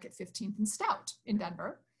automobile stuck at 15th and Stout in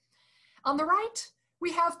Denver. On the right,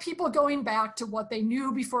 we have people going back to what they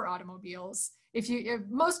knew before automobiles. If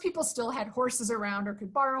most people still had horses around or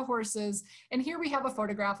could borrow horses. And here we have a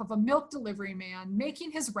photograph of a milk delivery man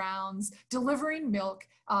making his rounds, delivering milk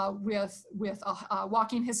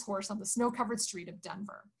walking his horse on the snow-covered street of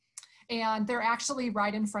Denver. And they're actually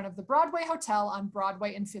right in front of the Broadway Hotel on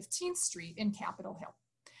Broadway and 15th Street in Capitol Hill.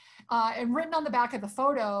 And written on the back of the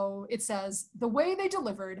photo, it says, "The way they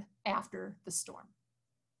delivered after the storm."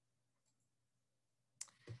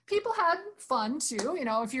 People had fun too.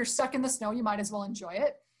 If you're stuck in the snow, you might as well enjoy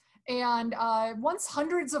it. And once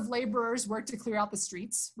hundreds of laborers worked to clear out the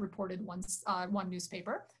streets, reported one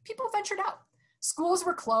newspaper, people ventured out. Schools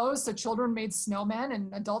were closed, so children made snowmen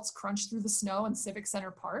and adults crunched through the snow in Civic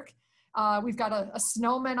Center Park. We've got a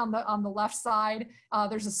snowman on the left side.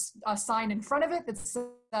 There's a sign in front of it that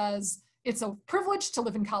says, "It's a privilege to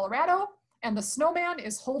live in Colorado," and the snowman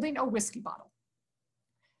is holding a whiskey bottle.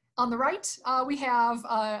 On the right, we have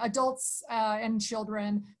adults and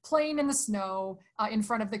children playing in the snow in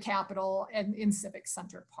front of the Capitol and in Civic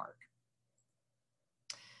Center Park.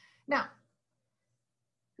 Now,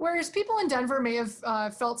 whereas people in Denver may have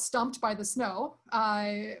felt stumped by the snow,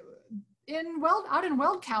 out in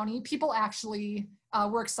Weld County, people actually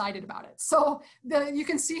were excited about it. So you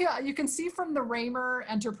can see from the Raymer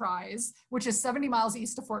Enterprise, which is 70 miles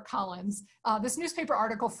east of Fort Collins, this newspaper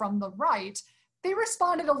article from the right, they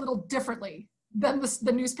responded a little differently than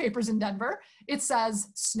the newspapers in Denver. It says,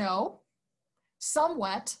 "Snow, some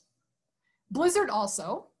wet, blizzard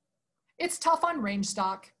also. It's tough on range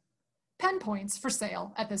stock. Pen points for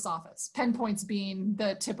sale at this office." Pen points being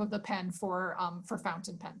the tip of the pen for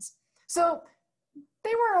fountain pens. So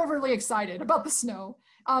they were overly excited about the snow.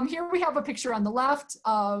 Here we have a picture on the left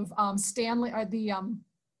of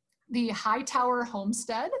the Hightower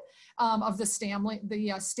homestead of the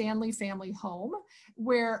Stanley family home,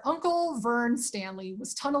 where Uncle Vern Stanley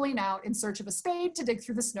was tunneling out in search of a spade to dig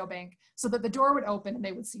through the snowbank so that the door would open and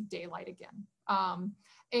they would see daylight again.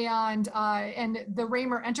 And the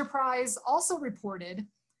Raymer Enterprise also reported,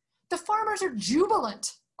 "The farmers are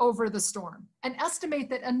jubilant over the storm and estimate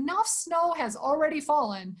that enough snow has already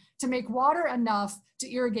fallen to make water enough to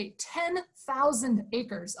irrigate 10,000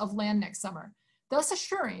 acres of land next summer, thus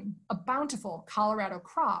assuring a bountiful Colorado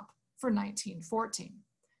crop for 1914.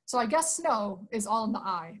 So I guess snow is all in the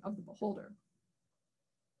eye of the beholder.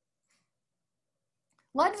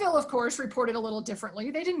 Leadville, of course, reported a little differently.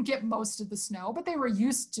 They didn't get most of the snow, but they were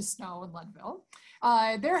used to snow in Leadville.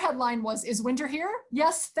 Their headline was, "Is winter here?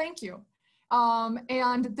 Yes, thank you."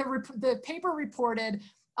 And the paper reported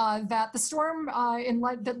that the storm,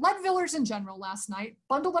 that Leadvillers in general last night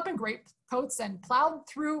bundled up in greatcoats and plowed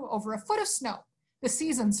through over a foot of snow, the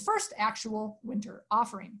season's first actual winter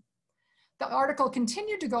offering. The article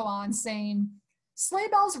continued to go on saying, "Sleigh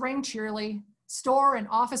bells rang cheerily, store and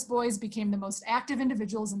office boys became the most active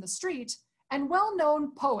individuals in the street, and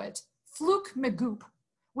well-known poet Fluke McGoop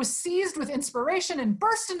was seized with inspiration and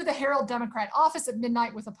burst into the Herald Democrat office at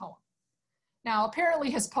midnight with a poem." Now, apparently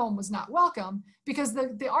his poem was not welcome because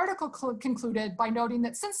the article concluded by noting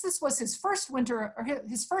that since this was his first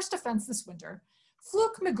offense this winter,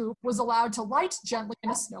 Fluke McGoop was allowed to light gently in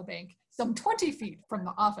a snowbank some 20 feet from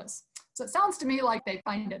the office. So it sounds to me like they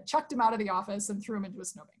kind of chucked him out of the office and threw him into a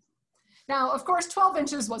snowbank. Now, of course, 12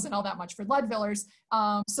 inches wasn't all that much for Leadvillers,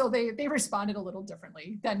 so they responded a little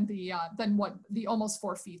differently than the almost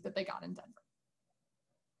 4 feet that they got in Denver.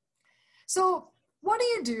 So what do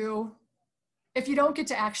you do if you don't get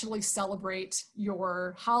to actually celebrate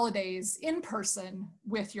your holidays in person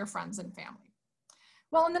with your friends and family?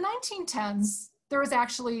 Well, in the 1910s, there was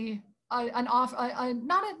actually not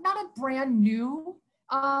a brand new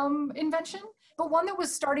invention, but one that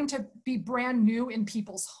was starting to be brand new in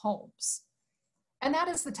people's homes. And that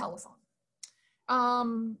is the telephone.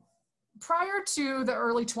 prior to the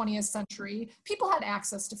early 20th century, people had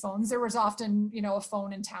access to phones. There was often, you know, a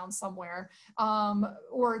phone in town somewhere,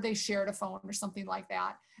 or they shared a phone or something like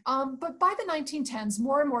that. But by the 1910s,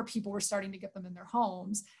 more and more people were starting to get them in their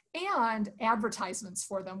homes, and advertisements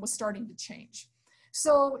for them was starting to change.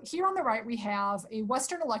 So here on the right, we have a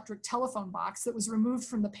Western Electric telephone box that was removed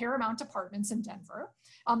from the Paramount Apartments in Denver.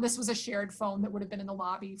 This was a shared phone that would have been in the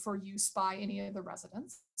lobby for use by any of the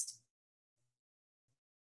residents.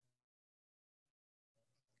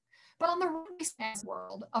 But on the right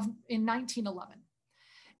world in 1911.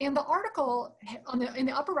 And the article in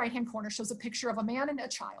the upper right-hand corner shows a picture of a man and a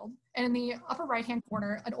child, and in the upper right-hand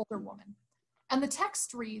corner, an older woman. And the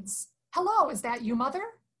text reads, "Hello, is that you, Mother?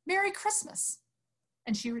 Merry Christmas."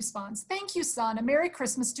 And she responds, "Thank you, son. A Merry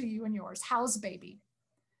Christmas to you and yours. How's baby?"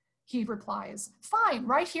 He replies, "Fine,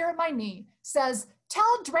 right here at my knee. Says,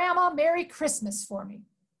 'Tell Drama Merry Christmas for me.'"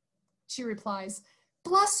 She replies,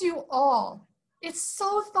 "Bless you all. It's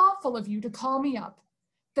so thoughtful of you to call me up.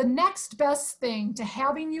 The next best thing to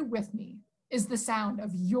having you with me is the sound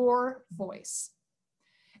of your voice."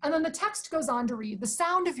 And then the text goes on to read, "The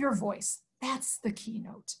sound of your voice, that's the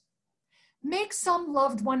keynote. Make some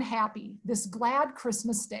loved one happy this glad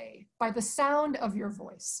Christmas day by the sound of your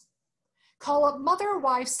voice. Call up mother,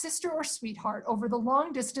 wife, sister, or sweetheart over the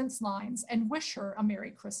long distance lines and wish her a Merry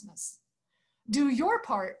Christmas. Do your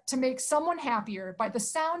part to make someone happier by the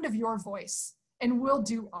sound of your voice, and we'll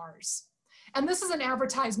do ours." And this is an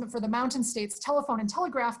advertisement for the Mountain States Telephone and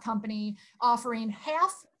Telegraph Company offering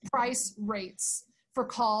half-price rates for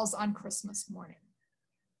calls on Christmas morning.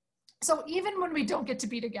 So even when we don't get to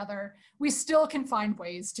be together, we still can find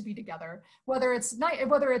ways to be together, whether it's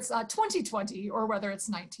 2020 or whether it's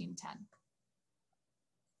 1910.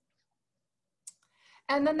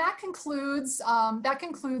 And then that concludes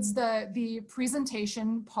the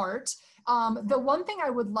presentation part. The one thing I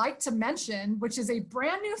would like to mention, which is a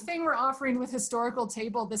brand new thing we're offering with Historical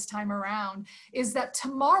Table this time around, is that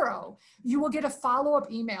tomorrow you will get a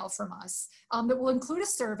follow-up email from us that will include a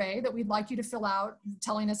survey that we'd like you to fill out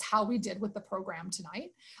telling us how we did with the program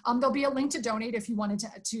tonight. There'll be a link to donate if you wanted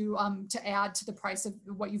to add to the price of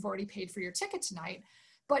what you've already paid for your ticket tonight.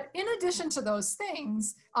 But in addition to those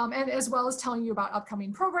things, and as well as telling you about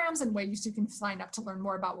upcoming programs and ways you can sign up to learn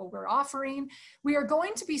more about what we're offering, we are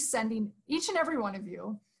going to be sending each and every one of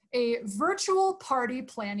you a virtual party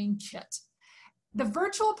planning kit. The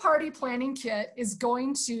virtual party planning kit is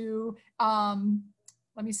going to,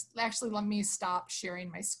 let me stop sharing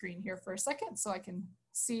my screen here for a second so I can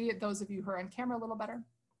see those of you who are on camera a little better.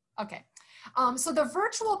 Okay. So the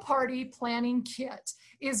virtual party planning kit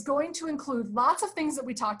is going to include lots of things that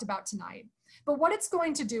we talked about tonight. But what it's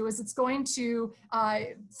going to do is it's going to,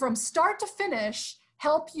 from start to finish,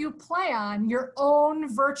 help you plan your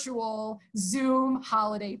own virtual Zoom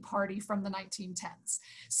holiday party from the 1910s.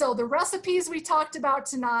 So the recipes we talked about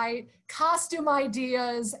tonight, costume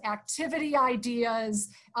ideas, activity ideas,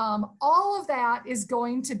 all of that is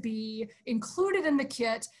going to be included in the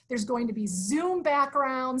kit. There's going to be Zoom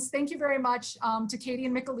backgrounds. Thank you very much to Katie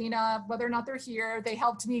and Michelina, whether or not they're here. They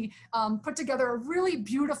helped me put together a really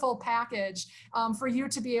beautiful package for you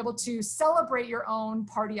to be able to celebrate your own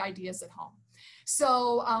party ideas at home.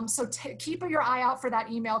 So, keep your eye out for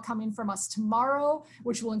that email coming from us tomorrow,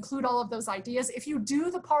 which will include all of those ideas. If you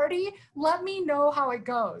do the party, let me know how it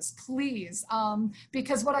goes, please.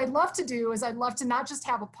 Because what I'd love to do is I'd love to not just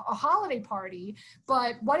have a holiday party,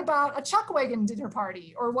 but what about a chuck wagon dinner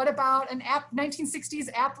party? Or what about an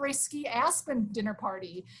 1960s après-ski Aspen dinner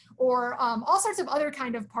party? Or all sorts of other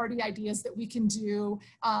kind of party ideas that we can do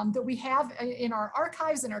that we have in our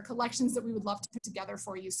archives and our collections that we would love to put together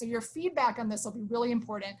for you. So your feedback on this will be really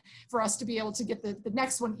important for us to be able to get the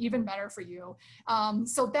next one even better for you.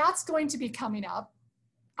 So that's going to be coming up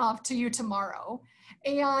to you tomorrow.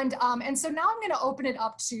 And so now I'm going to open it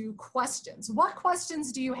up to questions. What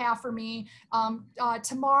questions do you have for me?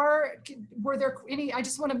 Tamar, were there any, I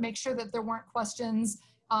just want to make sure that there weren't questions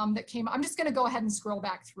that came. I'm just going to go ahead and scroll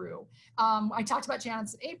back through. I talked about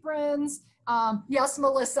Janet's aprons. Yes,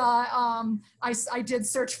 Melissa, I did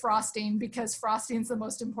search frosting because frosting is the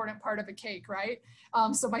most important part of a cake, right?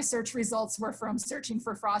 So my search results were from searching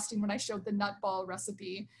for frosting when I showed the nut ball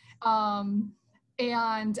recipe.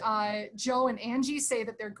 And Joe and Angie say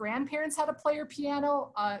that their grandparents had a player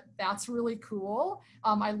piano. That's really cool.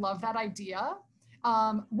 I love that idea.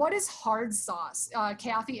 What is hard sauce?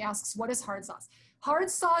 Kathy asks, what is hard sauce? Hard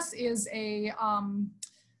sauce is a,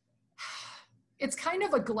 it's kind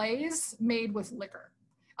of a glaze made with liquor.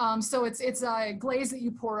 So it's a glaze that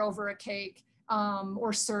you pour over a cake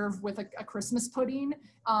or serve with a Christmas pudding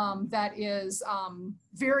that is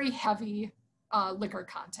very heavy liquor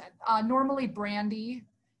content, normally brandy,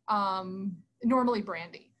 normally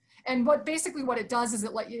brandy. And what it does is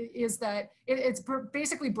it's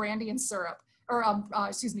basically brandy and syrup, or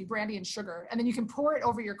excuse me, brandy and sugar. And then you can pour it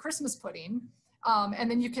over your Christmas pudding. And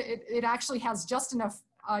then it actually has just enough,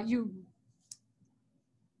 you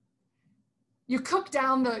cook it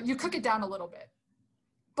down a little bit,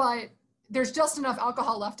 but there's just enough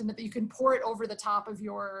alcohol left in it that you can pour it over the top of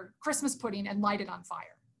your Christmas pudding and light it on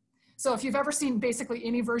fire. So if you've ever seen basically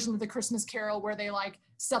any version of the Christmas Carol where they like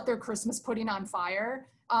set their Christmas pudding on fire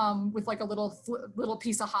with like a little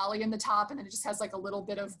piece of holly in the top, and then it just has like a little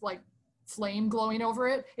bit of like flame glowing over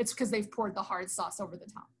it, it's because they've poured the hard sauce over the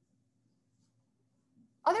top.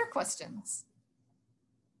 Other questions?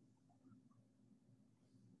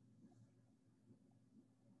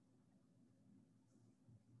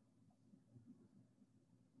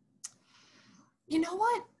 You know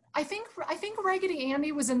what? I think Raggedy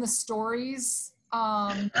Andy was in the stories.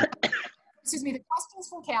 Excuse me, the question's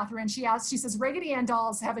from Catherine. She says, Raggedy Ann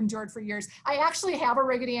dolls have endured for years. I actually have a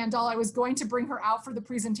Raggedy Ann doll. I was going to bring her out for the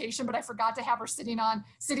presentation, but I forgot to have her sitting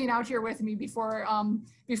out here with me before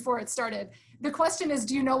it started. The question is,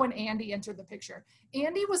 do you know when Andy entered the picture?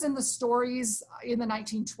 Andy was in the stories in the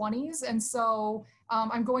 1920s, and so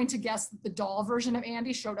I'm going to guess that the doll version of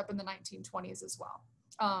Andy showed up in the 1920s as well.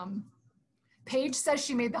 Paige says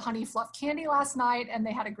she made the honey fluff candy last night and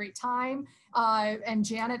they had a great time. And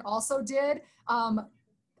Janet also did. I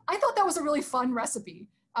thought that was a really fun recipe.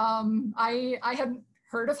 I hadn't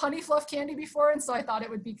heard of honey fluff candy before, and so I thought it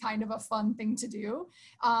would be kind of a fun thing to do.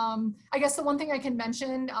 I guess the one thing I can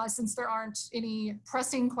mention, since there aren't any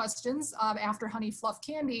pressing questions after honey fluff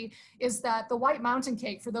candy, is that the White Mountain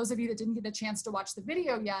cake, for those of you that didn't get a chance to watch the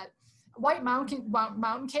video yet, White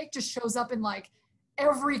Mountain cake just shows up in like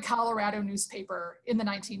every Colorado newspaper in the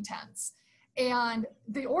 1910s. And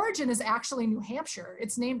the origin is actually New Hampshire.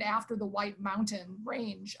 It's named after the White Mountain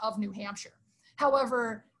range of New Hampshire.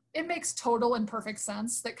 However, it makes total and perfect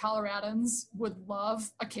sense that Coloradans would love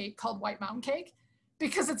a cake called White Mountain cake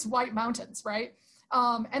because it's White Mountains, right?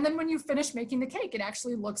 And then when you finish making the cake, it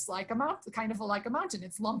actually looks like a mountain, kind of like a mountain.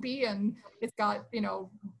 It's lumpy and it's got, you know,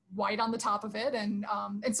 white on the top of it. And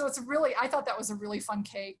so it's I thought that was a really fun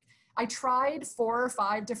cake. I tried 4 or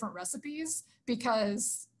 5 different recipes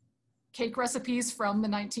because cake recipes from the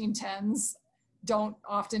 1910s don't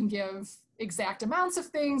often give exact amounts of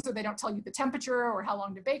things, or they don't tell you the temperature or how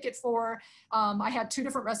long to bake it for. I had 2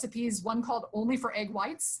 different recipes, one called only for egg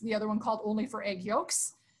whites, the other one called only for egg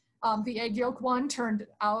yolks. The egg yolk one turned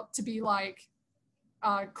out to be like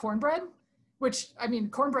cornbread, which, I mean,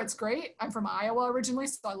 cornbread's great. I'm from Iowa originally,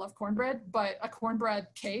 so I love cornbread, but a cornbread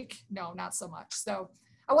cake, no, not so much. So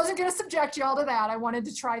I wasn't going to subject y'all to that. I wanted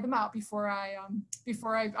to try them out before I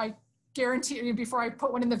guarantee, before I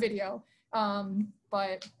put one in the video.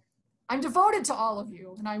 But I'm devoted to all of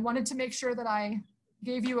you, and I wanted to make sure that I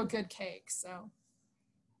gave you a good cake. So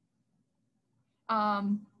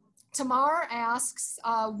Tamar asks,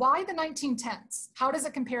 why the 1910s? How does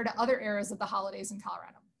it compare to other eras of the holidays in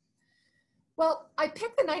Colorado? Well, I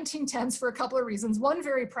picked the 1910s for a couple of reasons. One,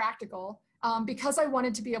 very practical. Because I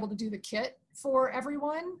wanted to be able to do the kit for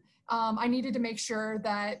everyone, I needed to make sure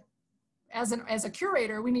that as a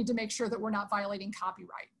curator, we need to make sure that we're not violating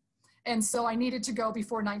copyright. And so I needed to go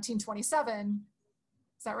before 1927.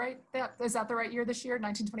 Is that right? Is that the right year this year,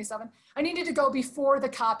 1927? I needed to go before the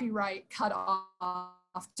copyright cut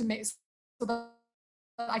off to make so that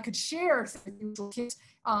I could share the usual kit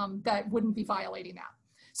that wouldn't be violating that.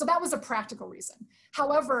 So that was a practical reason.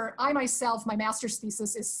 However, I myself, my master's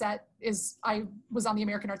thesis I was on the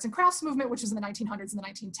American Arts and Crafts movement, which is in the 1900s and the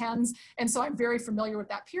 1910s. And so I'm very familiar with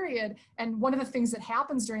that period. And one of the things that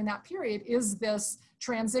happens during that period is this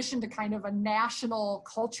transition to kind of a national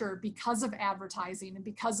culture because of advertising and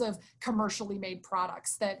because of commercially made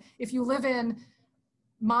products. That if you live in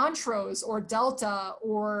Montrose or Delta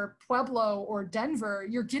or Pueblo or Denver,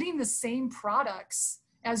 you're getting the same products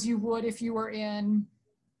as you would if you were in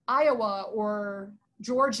Iowa or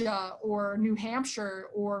Georgia or New Hampshire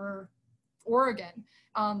or Oregon.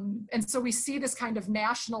 And so we see this kind of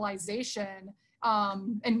nationalization,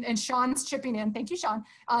 and Sean's chipping in. Thank you, Sean.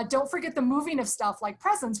 Don't forget the moving of stuff like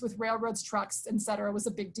presents with railroads, trucks, et cetera, was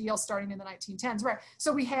a big deal starting in the 1910s, right?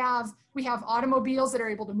 So we have automobiles that are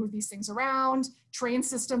able to move these things around. Train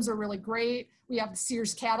systems are really great. We have the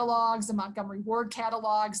Sears catalogs, the Montgomery Ward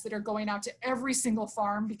catalogs that are going out to every single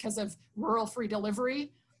farm because of rural free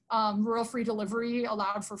delivery. Rural free delivery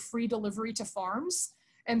allowed for free delivery to farms.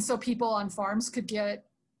 And so people on farms could get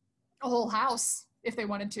a whole house if they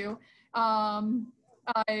wanted to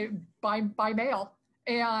by mail.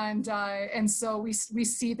 And so we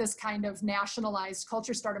see this kind of nationalized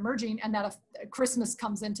culture start emerging, and that Christmas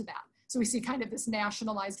comes into that. So we see kind of this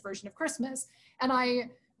nationalized version of Christmas. And I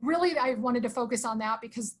wanted to focus on that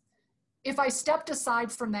because if I stepped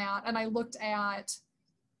aside from that and I looked at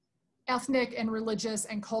ethnic and religious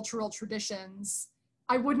and cultural traditions,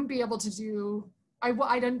 I wouldn't be able to do,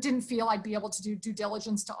 I didn't feel I'd be able to do due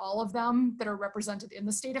diligence to all of them that are represented in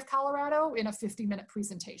the state of Colorado in a 50-minute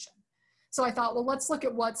presentation. So I thought, well, let's look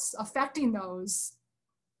at what's affecting those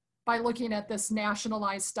by looking at this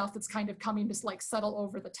nationalized stuff that's kind of coming to like settle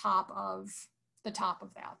over the top of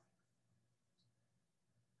that.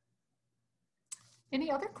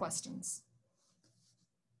 Any other questions?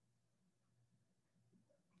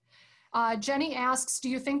 Jenny asks, do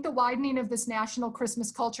you think the widening of this national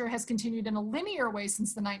Christmas culture has continued in a linear way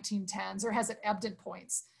since the 1910s, or has it ebbed at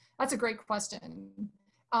points? That's a great question.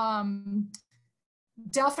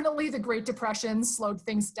 Definitely the Great Depression slowed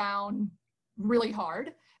things down really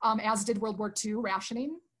hard, as did World War II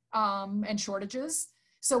rationing and shortages.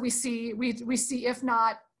 So we see, if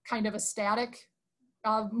not kind of a static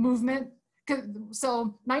movement.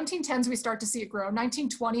 So 1910s, we start to see it grow.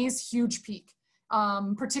 1920s, huge peak.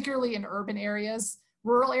 Particularly in urban areas.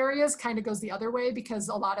 Rural areas kind of goes the other way because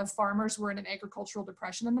a lot of farmers were in an agricultural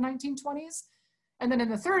depression in the 1920s. And then in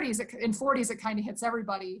the 30s and 40s, it kind of hits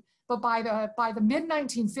everybody. But by the mid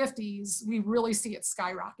 1950s, we really see it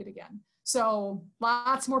skyrocket again. So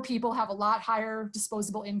lots more people have a lot higher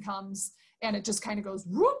disposable incomes, and it just kind of goes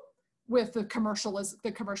whoop with the commercial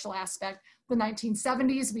aspect. The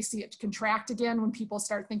 1970s, we see it contract again when people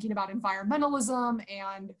start thinking about environmentalism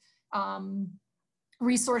and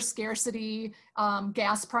resource scarcity,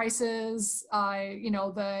 gas prices,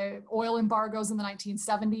 the oil embargoes in the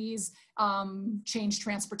 1970s, change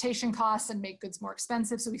transportation costs and make goods more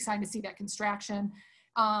expensive. So we kind of see that contraction.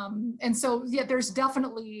 And so, yeah,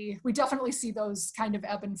 we definitely see those kind of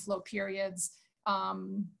ebb and flow periods,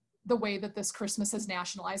 the way that this Christmas has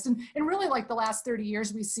nationalized. And really like the last 30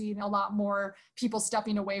 years, we've seen a lot more people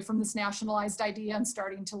stepping away from this nationalized idea and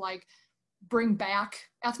starting to like bring back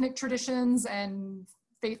ethnic traditions and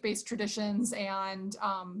faith-based traditions and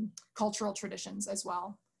cultural traditions as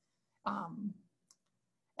well.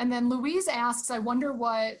 And then Louise asks, I wonder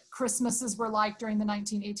what Christmases were like during the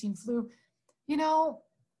 1918 flu. You know,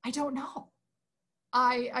 I don't know.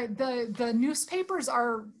 The newspapers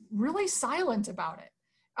are really silent about it.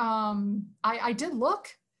 I did look,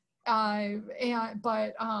 but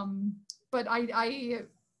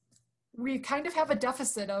we kind of have a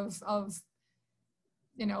deficit of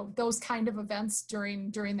those kind of events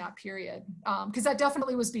during that period, because that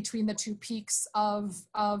definitely was between the two peaks of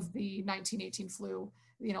the 1918 flu.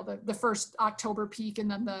 The first October peak and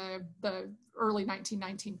then the early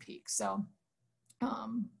 1919 peak. So,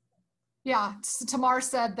 yeah, Tamar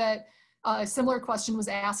said that a similar question was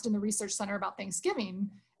asked in the Research Center about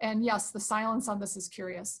Thanksgiving. And yes, the silence on this is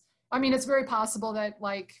curious. I mean, it's very possible that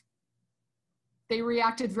they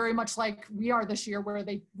reacted very much like we are this year, where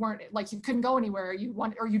they weren't, like, you couldn't go anywhere,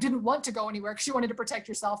 or you didn't want to go anywhere because you wanted to protect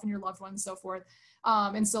yourself and your loved ones and so forth.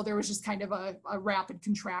 And so there was just kind of a rapid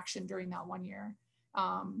contraction during that one year.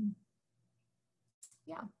 Yeah,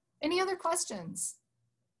 any other questions?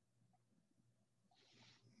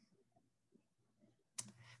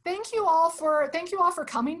 Thank you all for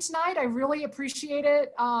coming tonight. I really appreciate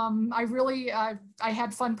it. I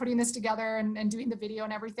had fun putting this together and doing the video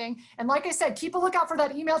and everything. And like I said, keep a lookout for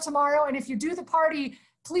that email tomorrow. And if you do the party,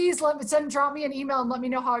 please drop me an email and let me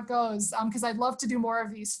know how it goes, because I'd love to do more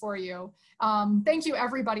of these for you. Thank you,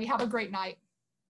 everybody. Have a great night.